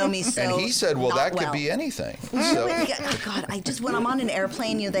 You know me so And he said, "Well, not that could well. be anything." Oh So, God! When I'm on an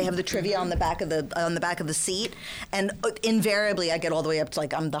airplane, they have the trivia on the back of the seat, and invariably I get all the way up to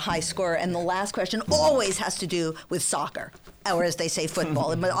I'm the high scorer, and the last question always has to do with soccer, or as they say,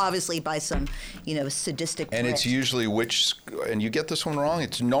 football, but obviously by some sadistic. and it's Brit. usually which, and you get this one wrong.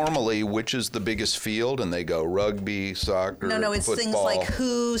 It's normally which is the biggest field, and they go rugby, soccer, No, it's football. things like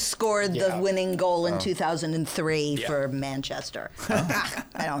who scored the winning goal in 2003 Yeah. for Manchester.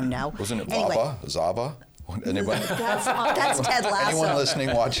 I don't know. Wasn't it Anyway, Zava? Anyone? That's Ted Lasso. Anyone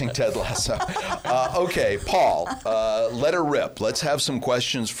listening, watching Ted Lasso? Okay, Paul, let her rip. Let's have some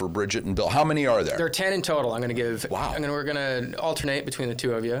questions for Bridget and Bill. How many are there? There are 10 in total. I'm going to give. Wow. We're going to alternate between the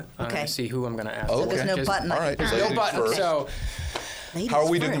two of you. I'm Okay. going to see who I'm going to ask. Okay. There's no button. All right. There's Ladies no button. first. So, Ladies How are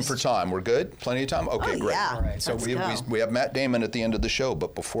we doing first. for time? We're good? Plenty of time? Okay, Oh, great. yeah. All right, so Let's We, go. we have Matt Damon at the end of the show,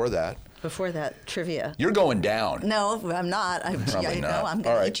 but before that, Before that, trivia. you're going down. No, I'm not. Probably not. I'm All going to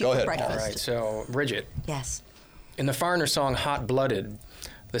right, eat you go for ahead, Paul. breakfast. all right. So, Bridget, Yes, in the Foreigner song "Hot Blooded,"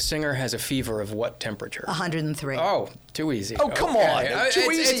 the singer has a fever of what temperature? 103. Oh, too easy. Oh, come on.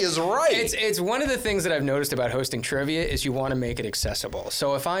 Too easy is right. It's one of the things that I've noticed about hosting trivia is you want to make it accessible.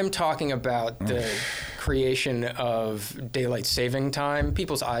 So if I'm talking about the creation of daylight saving time,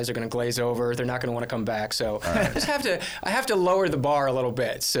 people's eyes are going to glaze over. They're not going to want to come back. So I have to lower the bar a little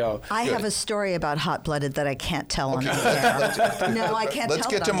bit. So I have a story about hot-blooded that I can't tell on the air. No, I can't Let's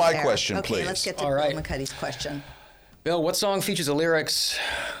tell get it to on my the air. question, okay, please. let's get to All Bill right. McCuddy's question. Bill, what song features the lyrics?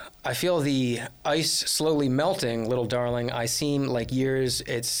 I feel the ice slowly melting, little darling. I seem like years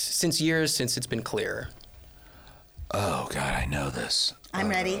since it's been clear. Oh, God, I know this. I'm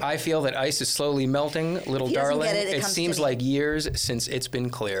ready. I feel that ice is slowly melting, little If he doesn't darling. get it, it comes to seems me. like years since it's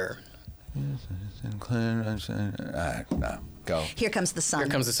been clear. No, go. Here comes the sun. Here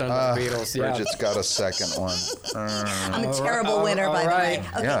comes the sun of the Beatles. Yeah. Bridget's got a second one. I'm a terrible winner, all by right. the way.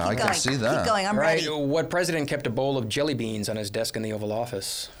 Okay, Yeah, keep I going. can see that. Keep going. I'm Right. ready. What president kept a bowl of jelly beans on his desk in the Oval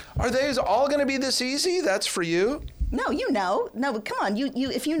Office? Are they all going to be this easy? That's for you? No, you know. No, but come on. You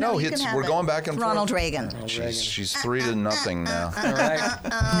if you know, No, you it's, can have we're it. going back and Ronald forth. Reagan. She's 3-0 now. All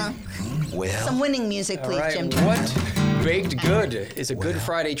right. Well, Some winning music, All please, right. Jim. What baked good is a Good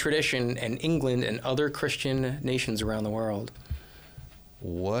Friday tradition in England and other Christian nations around the world?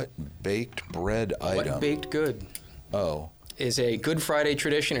 what baked bread item? What baked good Oh, is a Good Friday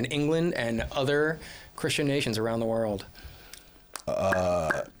tradition in England and other Christian nations around the world?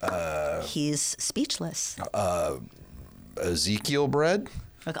 He's speechless. Ezekiel bread?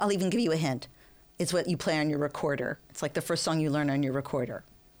 Look, I'll even give you a hint. It's what you play on your recorder. It's like the first song you learn on your recorder.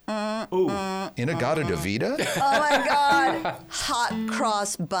 Inagata Davida? Oh my God! Hot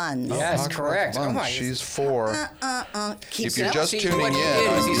cross buns. Yes, Hot correct. cross Oh buns. my. She's 4. If you're just See, tuning what he in,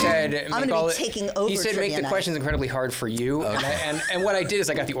 did is he said, I'm gonna be taking over He said, make trivia the night. questions incredibly hard for you. And what I did is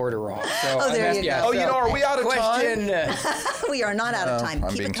I got the order wrong. So Oh, there I you yeah, go. Oh, you know, are we out of question, We are not out of time. I'm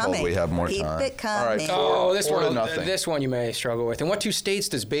Keep being it told coming. we have more Keep time. it All right, coming. Oh, this 4 to one. nothing. This one you may struggle with. In what two states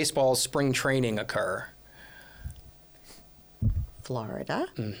does baseball's spring training occur? Florida.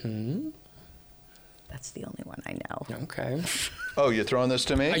 Mm-hmm. That's the only one I know. Okay. Oh, you're throwing this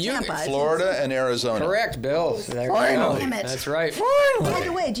to me? Yeah, but- Florida and Arizona. Correct, Bill. There you Finally. go. Damn it. That's right. By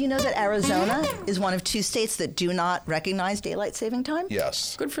the way, do you know that Arizona is one of 2 states that do not recognize daylight saving time?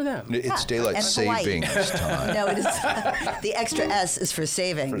 Yes. Good for them. It's daylight and Hawaii. savings time. No, it is. The extra S is for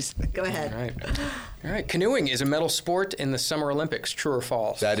savings. Go ahead. All right. All right. Canoeing is a medal sport in the Summer Olympics. True or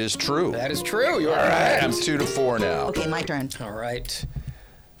false? That is true. That is true. You're All right, correct. I'm 2-4 now. Okay, my turn. All right.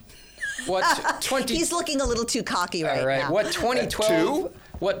 What 20? He's looking a little too cocky right, All right. now. What 2012? Two?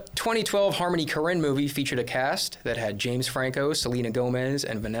 What 2012 Harmony Korine movie featured a cast that had James Franco, Selena Gomez,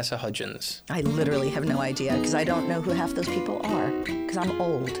 and Vanessa Hudgens? I literally have no idea because I don't know who half those people are because I'm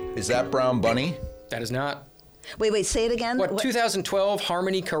old. Is that Brown Bunny? That is not. Wait, say it again. What 2012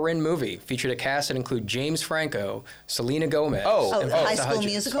 Harmony Korine movie featured a cast that included James Franco, Selena Gomez, Oh, and High Vanessa School Hudgens?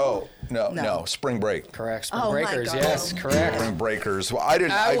 Musical? Oh, no, No. Spring Break. Correct. Spring Oh, my Breakers. God. Yes, correct. Spring Breakers. Well, I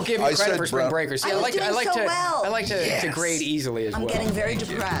didn't. I will give you I credit said for Spring Brown- Breakers. I Yeah, was I doing like so to. well. I like to grade easily as I'm well. getting very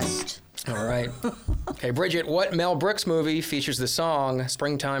depressed. All right. Okay, Bridget, what Mel Brooks movie features the song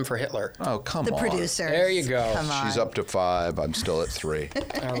Springtime for Hitler? Oh, come The on. producers. There you go. Come on. She's up to 5. I'm still at 3.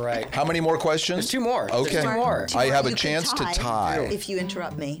 All right. How many more questions? There's 2 more. Okay. There's 2 more. I have You a could chance to tie. if you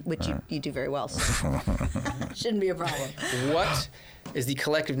interrupt me, which you do very well. So. Shouldn't be a problem. What is the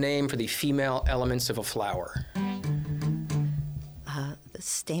collective name for the female elements of a flower?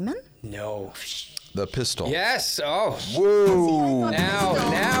 Stamen? No. The pistol. Yes. Oh. Woo! Now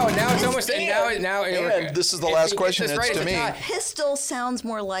it's almost now. And this is the last question. It's to me. Pistol sounds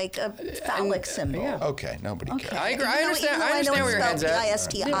more like a phallic symbol. yeah. Okay, nobody cares. I agree. I understand. I understand where your head's at.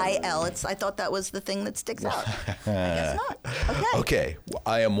 P-I-S-T-I-L. I thought that was the thing that sticks out. I guess not. Okay. Okay,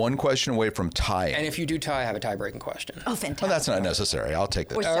 I am 1 question away from tying. And if you do tie, I have a tie-breaking question. Oh, fantastic. Well, that's not necessary. I'll take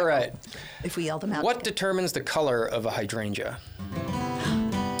that. Or All right. If we yell them out. What determines the color of a hydrangea?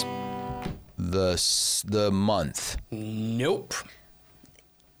 The month. Nope.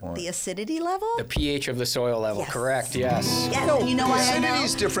 The acidity level? The pH of the soil level. Yes. Correct. Yes. Yeah, no, you know why I know?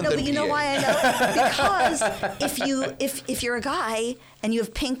 acidity's different no, than but you know pH. why I know? Because if you're a guy and you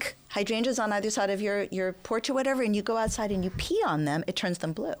have pink hydrangeas on either side of your porch or whatever, and you go outside and you pee on them, it turns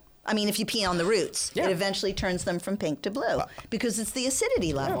them blue. I mean, if you pee on the roots, Yeah. it eventually turns them from pink to blue because it's the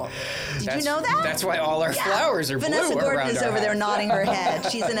acidity level. Did you know that? That's why all our flowers are Vanessa blue Gordon around is our over there house. nodding her head.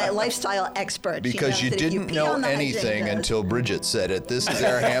 She's a lifestyle expert. She Because knows you that if didn't pee know on the anything hydrangeas- until Bridget said it. This is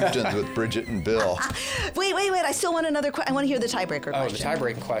Air Hamptons with Bridget and Bill. Wait. I still want another question. I want to hear the tiebreaker Oh, the question.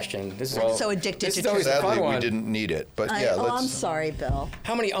 tie-breaking question. This is I'm so addicted this to is always a Sadly, fun we one. didn't need it. But yeah, I'm let's. sorry, Bill.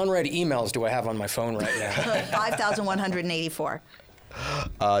 How many unread emails do I have on my phone right now? 5,184.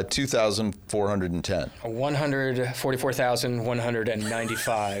 2,410.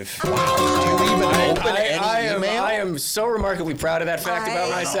 144,195. Do you even open any email? I am so remarkably proud of that fact about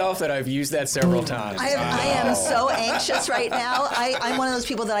myself that I've used that several times. I am so anxious right now. I'm one of those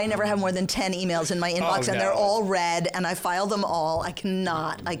people that I never have more than 10 emails in my inbox, and no. they're all read, and I file them all. I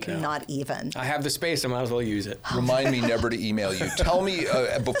cannot even. I have the space, I might as well use it. Remind me never to email you. Tell me,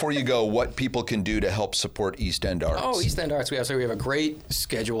 before you go, what people can do to help support East End Arts. Oh, East End Arts. We have a great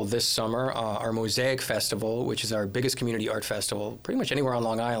schedule this summer. Our Mosaic Festival, which is our biggest community art festival, pretty much anywhere on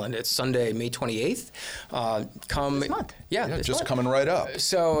Long Island. It's Sunday, May 28th. Come This month. Yeah, this just month. coming right up.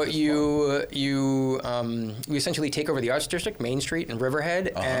 So we essentially take over the Arts District, Main Street, and Riverhead,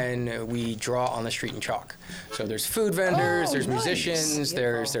 and we draw on the street in chalk. So there's food vendors, there's nice. musicians,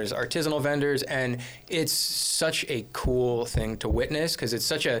 there's artisanal vendors, and it's such a cool thing to witness because it's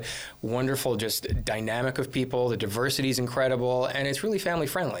such a wonderful just dynamic of people. The diversity is incredible, and it's really family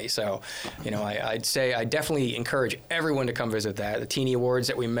friendly. So, I'd say I definitely encourage everyone to come visit that. The Teenie Awards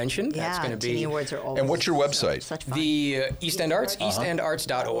that we mentioned, that's going to be Teenie Awards are always And what's your website? such fun. the East End Arts,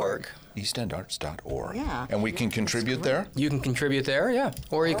 eastendarts.org. eastendarts.org. Yeah. And we can contribute there? You can contribute there, yeah.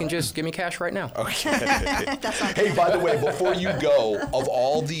 Or you can just give me cash right now. Hey, by the way, before you go, of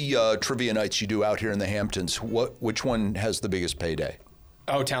all the trivia nights you do out here in the Hamptons, which one has the biggest payday?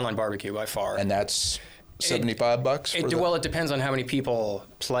 Oh, Townline Barbecue by far. And that's $75 for the... Well, it depends on how many people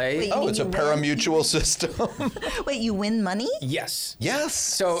play. Wait, Oh, mean it's a you win? pari-mutuel system. Wait, you win money? Yes. Yes.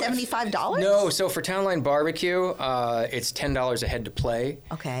 So $75? No, so for Townline Barbecue, it's $10 a head to play.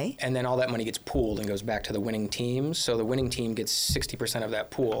 Okay. And then all that money gets pooled and goes back to the winning team. So the winning team gets 60% of that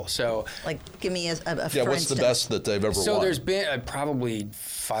pool. So Like, give me a Yeah, for what's instance. the best that they've ever won? there's been probably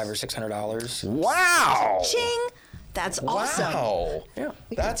 $500 or $600. Wow. Ching! That's awesome. Wow. Yeah.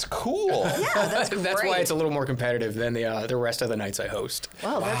 That's cool. Yeah, that's great. That's why it's a little more competitive than the rest of the nights I host.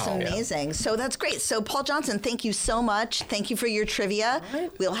 Wow, that's amazing. So that's great. So Paul Johnson, thank you so much. Thank you for your trivia.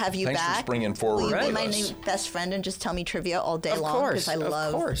 We'll have you Thanks for back. springing forward Will you be with my us. new best friend and just tell me trivia all day long? Of course. I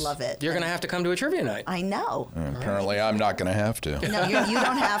love it. You're going to have to come to a trivia night. I know. Apparently, I'm not going to have to. No, you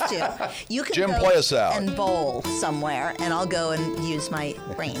don't have to. You can Jim, go play us out. and bowl somewhere, and I'll go and use my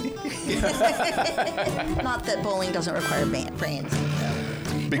brain. Not that bowling doesn't require brains.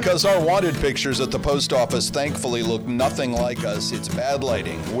 Because our wanted pictures at the post office thankfully look nothing like us, it's bad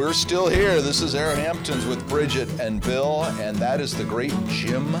lighting. We're still here. This is Air Hamptons with Bridget and Bill, and that is the great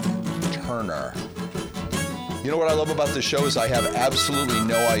Jim Turner. You know what I love about this show is I have absolutely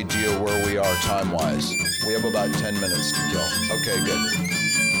no idea where we are time-wise. We have about 10 minutes to kill. Okay, good.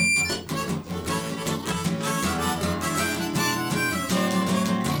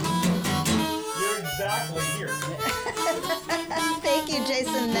 Exactly here. Thank you,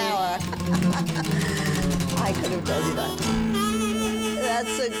 Jason Nauer. I could have told you that.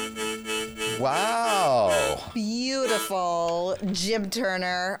 That's a Wow. beautiful Jim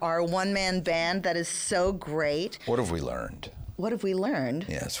Turner, our one-man band that is so great. What have we learned? what have we learned?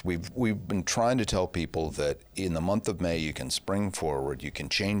 Yes, we've been trying to tell people that in the month of May you can spring forward, you can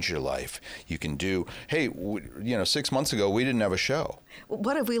change your life, you can do. Hey, 6 months ago we didn't have a show.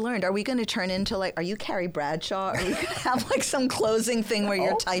 What have we learned? Are we going to turn into are you Carrie Bradshaw? Are we going to have some closing thing where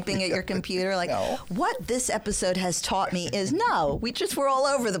you're typing at your computer? No. What this episode has taught me is no, we're all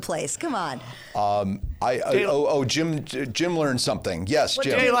over the place. Come on. Jim learned something. Yes,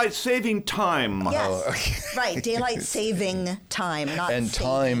 Jim. Daylight saving time. Yes, right. Daylight saving time, not and savings.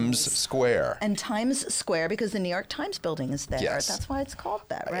 Times Square. And Times Square because the New York Times building is there. Yes. That's why it's called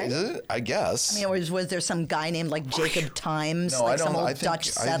that, right? Is it? I guess. I mean, was there some guy named Jacob Times, No, I don't. some old I think, Dutch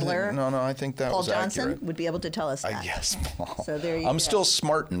settler? I think that Paul was Johnson accurate. would be able to tell us that. Yes, Paul. So there you I'm go. still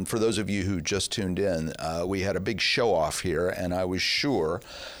smarting. For those of you who just tuned in, we had a big show off here, and I was sure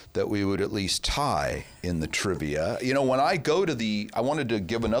that we would at least tie in the trivia. When I go to I wanted to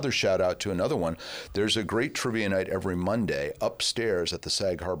give another shout out to another one. There's a great trivia night every Monday upstairs at the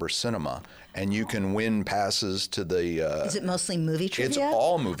Sag Harbor Cinema, and you can win passes to the. Is it mostly movie trivia? It's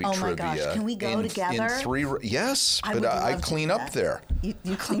all movie trivia. Oh my gosh! Can we go together? Yes, I but would I love to clean do up that. there.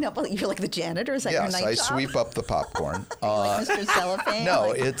 You clean up? You're like the janitor? Is that your Yes, night I job? sweep up the popcorn. Like Mr. Cellophane?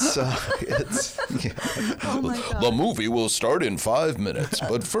 No, it's Oh my God. the movie will start in 5 minutes,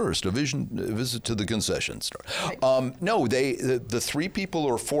 but first a visit to the concession store. No, the 3 people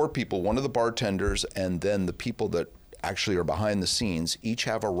or 4 people, one of the bartenders, and then the people that actually are behind the scenes, each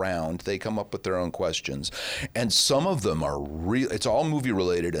have a round. They come up with their own questions, and some of them are it's all movie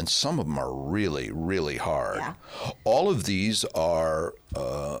related, and some of them are really, really hard. Yeah. All of these are,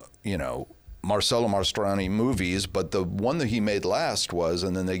 Marcello Mastroianni movies, but the one that he made last was,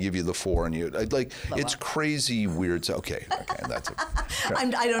 and then they give you the 4, and it's crazy weird. Okay, that's it. I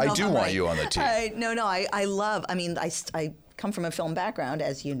don't know. I do want you on the team. I love. I mean, I come from a film background,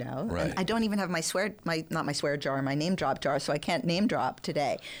 as you know. Right. And I don't even have my name drop jar, so I can't name drop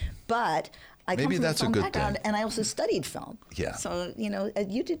today. But I come Maybe from that's a film a good background, thing. and I also studied film. Yeah. So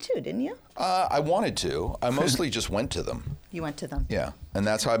you did too, didn't you? I wanted to. I mostly just went to them. You went to them. Yeah, and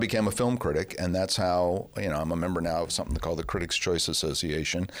that's how I became a film critic, and that's how I'm a member now of something called the Critics' Choice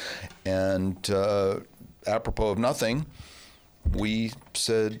Association. And apropos of nothing, we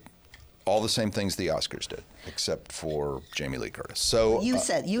said all the same things the Oscars did, except for Jamie Lee Curtis. So You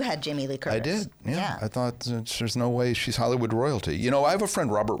said you had Jamie Lee Curtis. I did. Yeah. I thought there's no way she's Hollywood royalty. I have a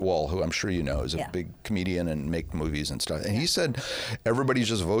friend, Robert Wall, who I'm sure you know is a big comedian and make movies and stuff. And he said everybody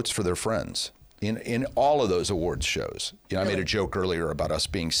just votes for their friends in all of those awards shows. I made a joke earlier about us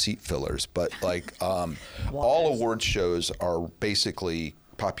being seat fillers, but all awards shows are basically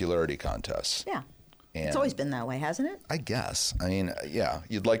popularity contests. Yeah. And It's always been that way, hasn't it? I guess. I mean,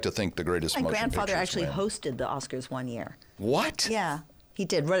 you'd like to think the greatest My motion grandfather pictures actually win. hosted the Oscars one year. What? Yeah, he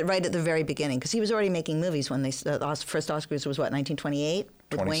did right at the very beginning because he was already making movies when the first Oscars was 1928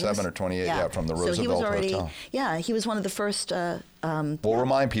 with 27 Wings? or 28, from the Roosevelt so he was already, Hotel. Yeah, he was one of the first. We'll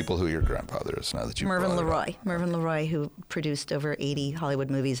remind people who your grandfather is now that you Mervyn brought it up. LeRoy. Mervyn LeRoy, who produced over 80 Hollywood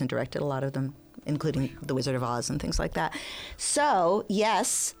movies and directed a lot of them, including The Wizard of Oz and things like that. So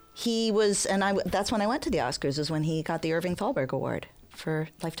yes. He was, and that's when I went to the Oscars, is when he got the Irving Thalberg Award for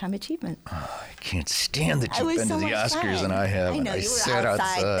Lifetime Achievement. I can't stand that you've been so to the much Oscars fun. and I haven't. I know, you sat were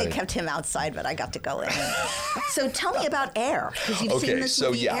outside. They outside. kept him outside, but I got to go in. So tell me about Air, because you've seen this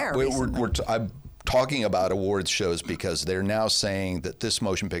movie Air recently. I'm talking about awards shows because they're now saying that this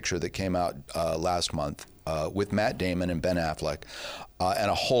motion picture that came out last month with Matt Damon and Ben Affleck and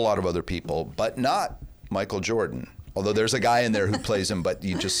a whole lot of other people, but not Michael Jordan. Although there's a guy in there who plays him, but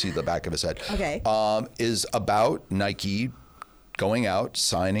you just see the back of his head. Okay. Is about Nike going out,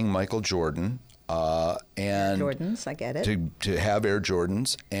 signing Michael Jordan. And Jordans, I get it. To have Air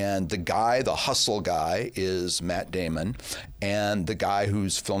Jordans. And the hustle guy is Matt Damon. And the guy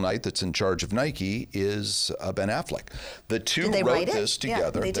who's Phil Knight that's in charge of Nike is Ben Affleck. The two Did they wrote write it? this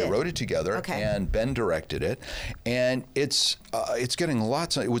together. Yeah, they did. wrote it together, Okay. and Ben directed it. And it's getting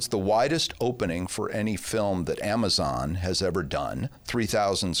lots of, it was the widest opening for any film that Amazon has ever done,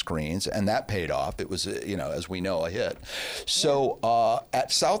 3,000 screens, and that paid off. It was, as we know, a hit. So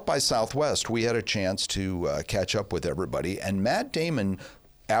at South by Southwest, we had a chance to catch up with everybody, and Matt Damon,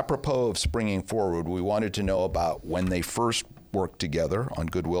 apropos of springing forward, we wanted to know about when they first worked together on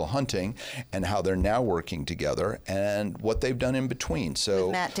Good Will Hunting and how they're now working together and what they've done in between. So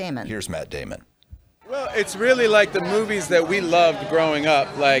With Matt Damon. Here's Matt Damon. Well, it's really like the movies that we loved growing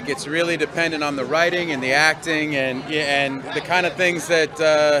up. Like, it's really dependent on the writing and the acting and the kind of things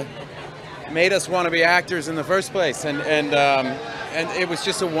that made us want to be actors in the first place. And it was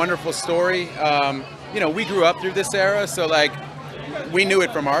just a wonderful story. We grew up through this era, so like we knew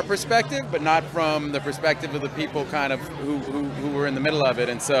it from our perspective, but not from the perspective of the people kind of who were in the middle of it.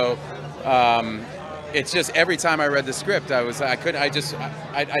 And so it's just every time I read the script, I'd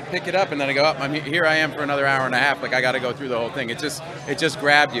pick it up and then I go, here I am for another hour and a half. Like I got to go through the whole thing. It just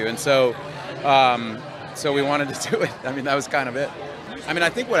grabbed you. And so we wanted to do it. I mean, that was kind of it. I mean, I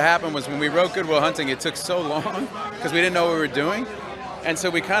think what happened was when we wrote Good Will Hunting, it took so long because we didn't know what we were doing. And so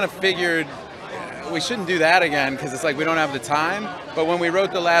we kind of figured we shouldn't do that again because it's like we don't have the time. But when we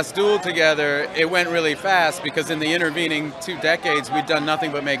wrote The Last Duel together, it went really fast because in the intervening 2 decades, we'd done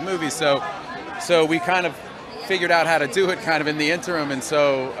nothing but make movies. So we kind of figured out how to do it kind of in the interim. And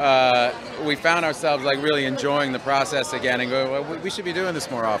so we found ourselves like really enjoying the process again and go, well, we should be doing this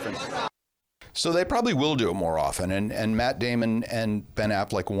more often. So they probably will do it more often. And Matt Damon and Ben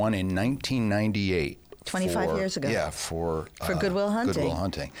Affleck won in 1998. 25 years ago. Yeah, for Good Will Hunting. Good Will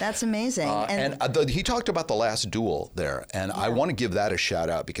Hunting. That's amazing. He talked about The Last Duel there, and I want to give that a shout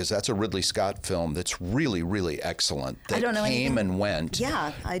out because that's a Ridley Scott film that's really, really excellent. That I don't know came anything. And went.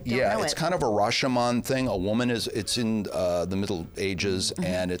 Yeah, I don't know Yeah, it's kind of a Rashomon thing. A woman it's in the Middle Ages,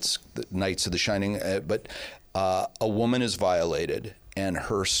 and it's the Knights of the Shining, but a woman is violated. And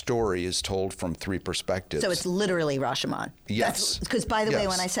her story is told from 3 perspectives. So it's literally Rashomon. Yes. Because, by the way,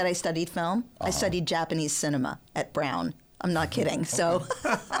 when I said I studied film, I studied Japanese cinema at Brown. I'm not kidding. So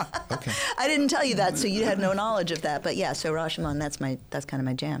Okay. I didn't tell you that, so you had no knowledge of that. But yeah, so Rashomon, that's kind of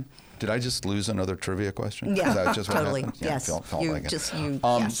my jam. Did I just lose another trivia question? Yeah, Is that just what totally. happened? Yeah, Yes. felt like it.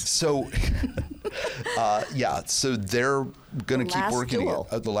 Yes. So, so they're going to keep working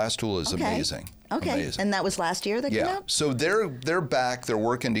together. The Last Duel is amazing. Okay, amazing. And that was last year that came out? So they're back. They're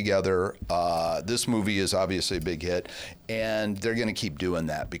working together. This movie is obviously a big hit, and they're going to keep doing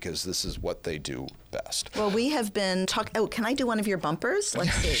that because this is what they do best. Well, we have been talking. Oh, can I do one of your bumpers?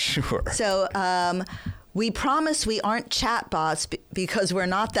 Let's see. Sure. So. We promise we aren't chatbots because we're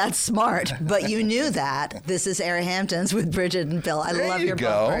not that smart, but you knew that. This is Air Hamptons with Bridget and Bill. I love your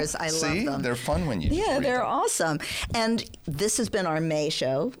bumpers. I love them. They're fun when you read they're them. Awesome. And this has been our May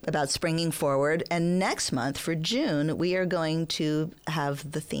show about springing forward. And next month, for June, we are going to have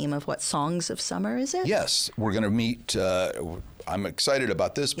the theme of what songs of summer is it? Yes. We're going to meet... I'm excited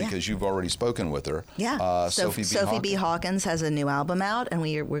about this because you've already spoken with her. Yeah. Sophie B. Hawkins has a new album out, and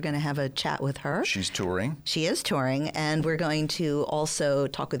we're going to have a chat with her. She's touring. She is touring, and we're going to also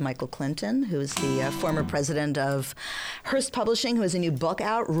talk with Michael Clinton, who's the former president of Hearst Publishing, who has a new book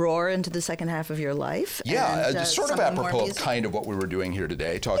out, Roar Into the Second Half of Your Life. Yeah, it's sort of apropos of kind of what we were doing here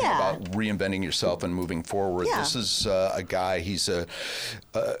today, talking about reinventing yourself and moving forward. Yeah. This is a guy, he's a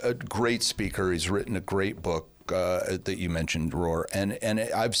great speaker. He's written a great book. That you mentioned, Roar, and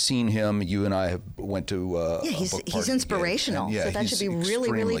I've seen him. You and I went to a book party. He's inspirational. So that should be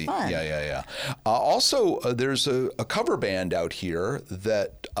really, really fun. Yeah. Also, there's a cover band out here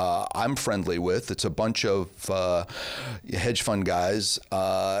that I'm friendly with. It's a bunch of hedge fund guys,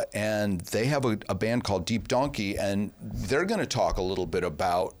 and they have a band called Deep Donkey, and they're going to talk a little bit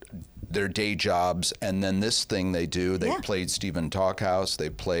about their day jobs, and then this thing they do. They played Stephen Talkhouse. They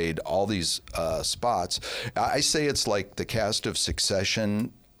played all these spots. I say it's like the cast of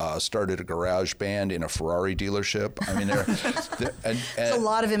Succession started a garage band in a Ferrari dealership. I mean, there's a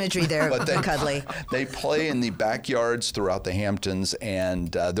lot of imagery there, Cuddly. They play in the backyards throughout the Hamptons,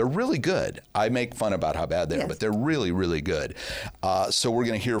 and they're really good. I make fun about how bad they are, but they're really, really good. So we're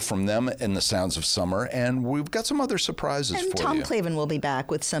going to hear from them in the Sounds of Summer, and we've got some other surprises for you. And Tom Clavin will be back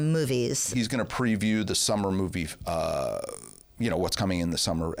with some movies. He's going to preview the summer movie what's coming in the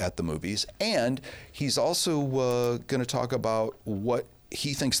summer at the movies. And he's also going to talk about what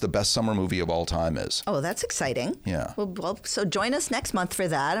he thinks the best summer movie of all time is. Oh, that's exciting. Yeah. Well, so join us next month for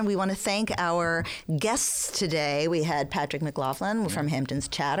that. And we want to thank our guests today. We had Patrick McLaughlin from Hamptons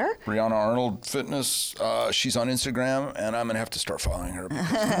Chatter. Breahna Arnold Fitness. She's on Instagram, and I'm going to have to start following her.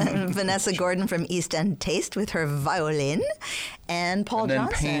 Vanessa Gordon from East End Taste with her violin. And Paul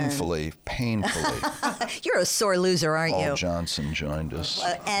Johnson. And then painfully. You're a sore loser, aren't you? Paul Johnson joined us.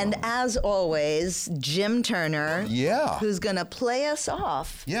 And as always, Jim Turner. Yeah. Who's going to play us off.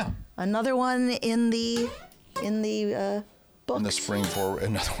 Yeah. Another one in the books. In the spring forward,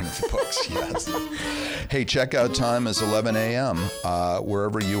 another one of the books, yes. Hey, checkout time is 11 a.m.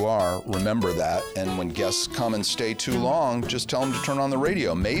 Wherever you are, remember that. And when guests come and stay too long, just tell them to turn on the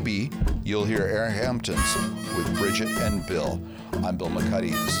radio. Maybe you'll hear Air Hamptons with Bridget and Bill. I'm Bill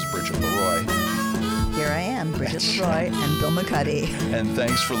McCuddy. This is Bridget Leroy. Here I am, Bridget Leroy and Bill McCuddy. And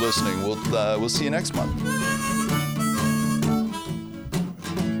thanks for listening. We'll see you next month.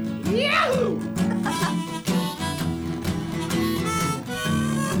 Yahoo!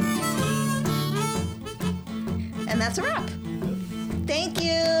 And that's a wrap. Thank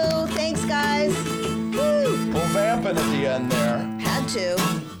you. Thanks, guys. Woo. Well, vamping at the end there. Had to,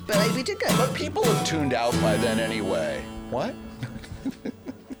 but we did good. But people have tuned out by then anyway. What?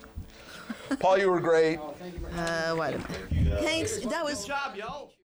 Paul, you were great. Wait a minute. Thanks. That was. Good job, y'all.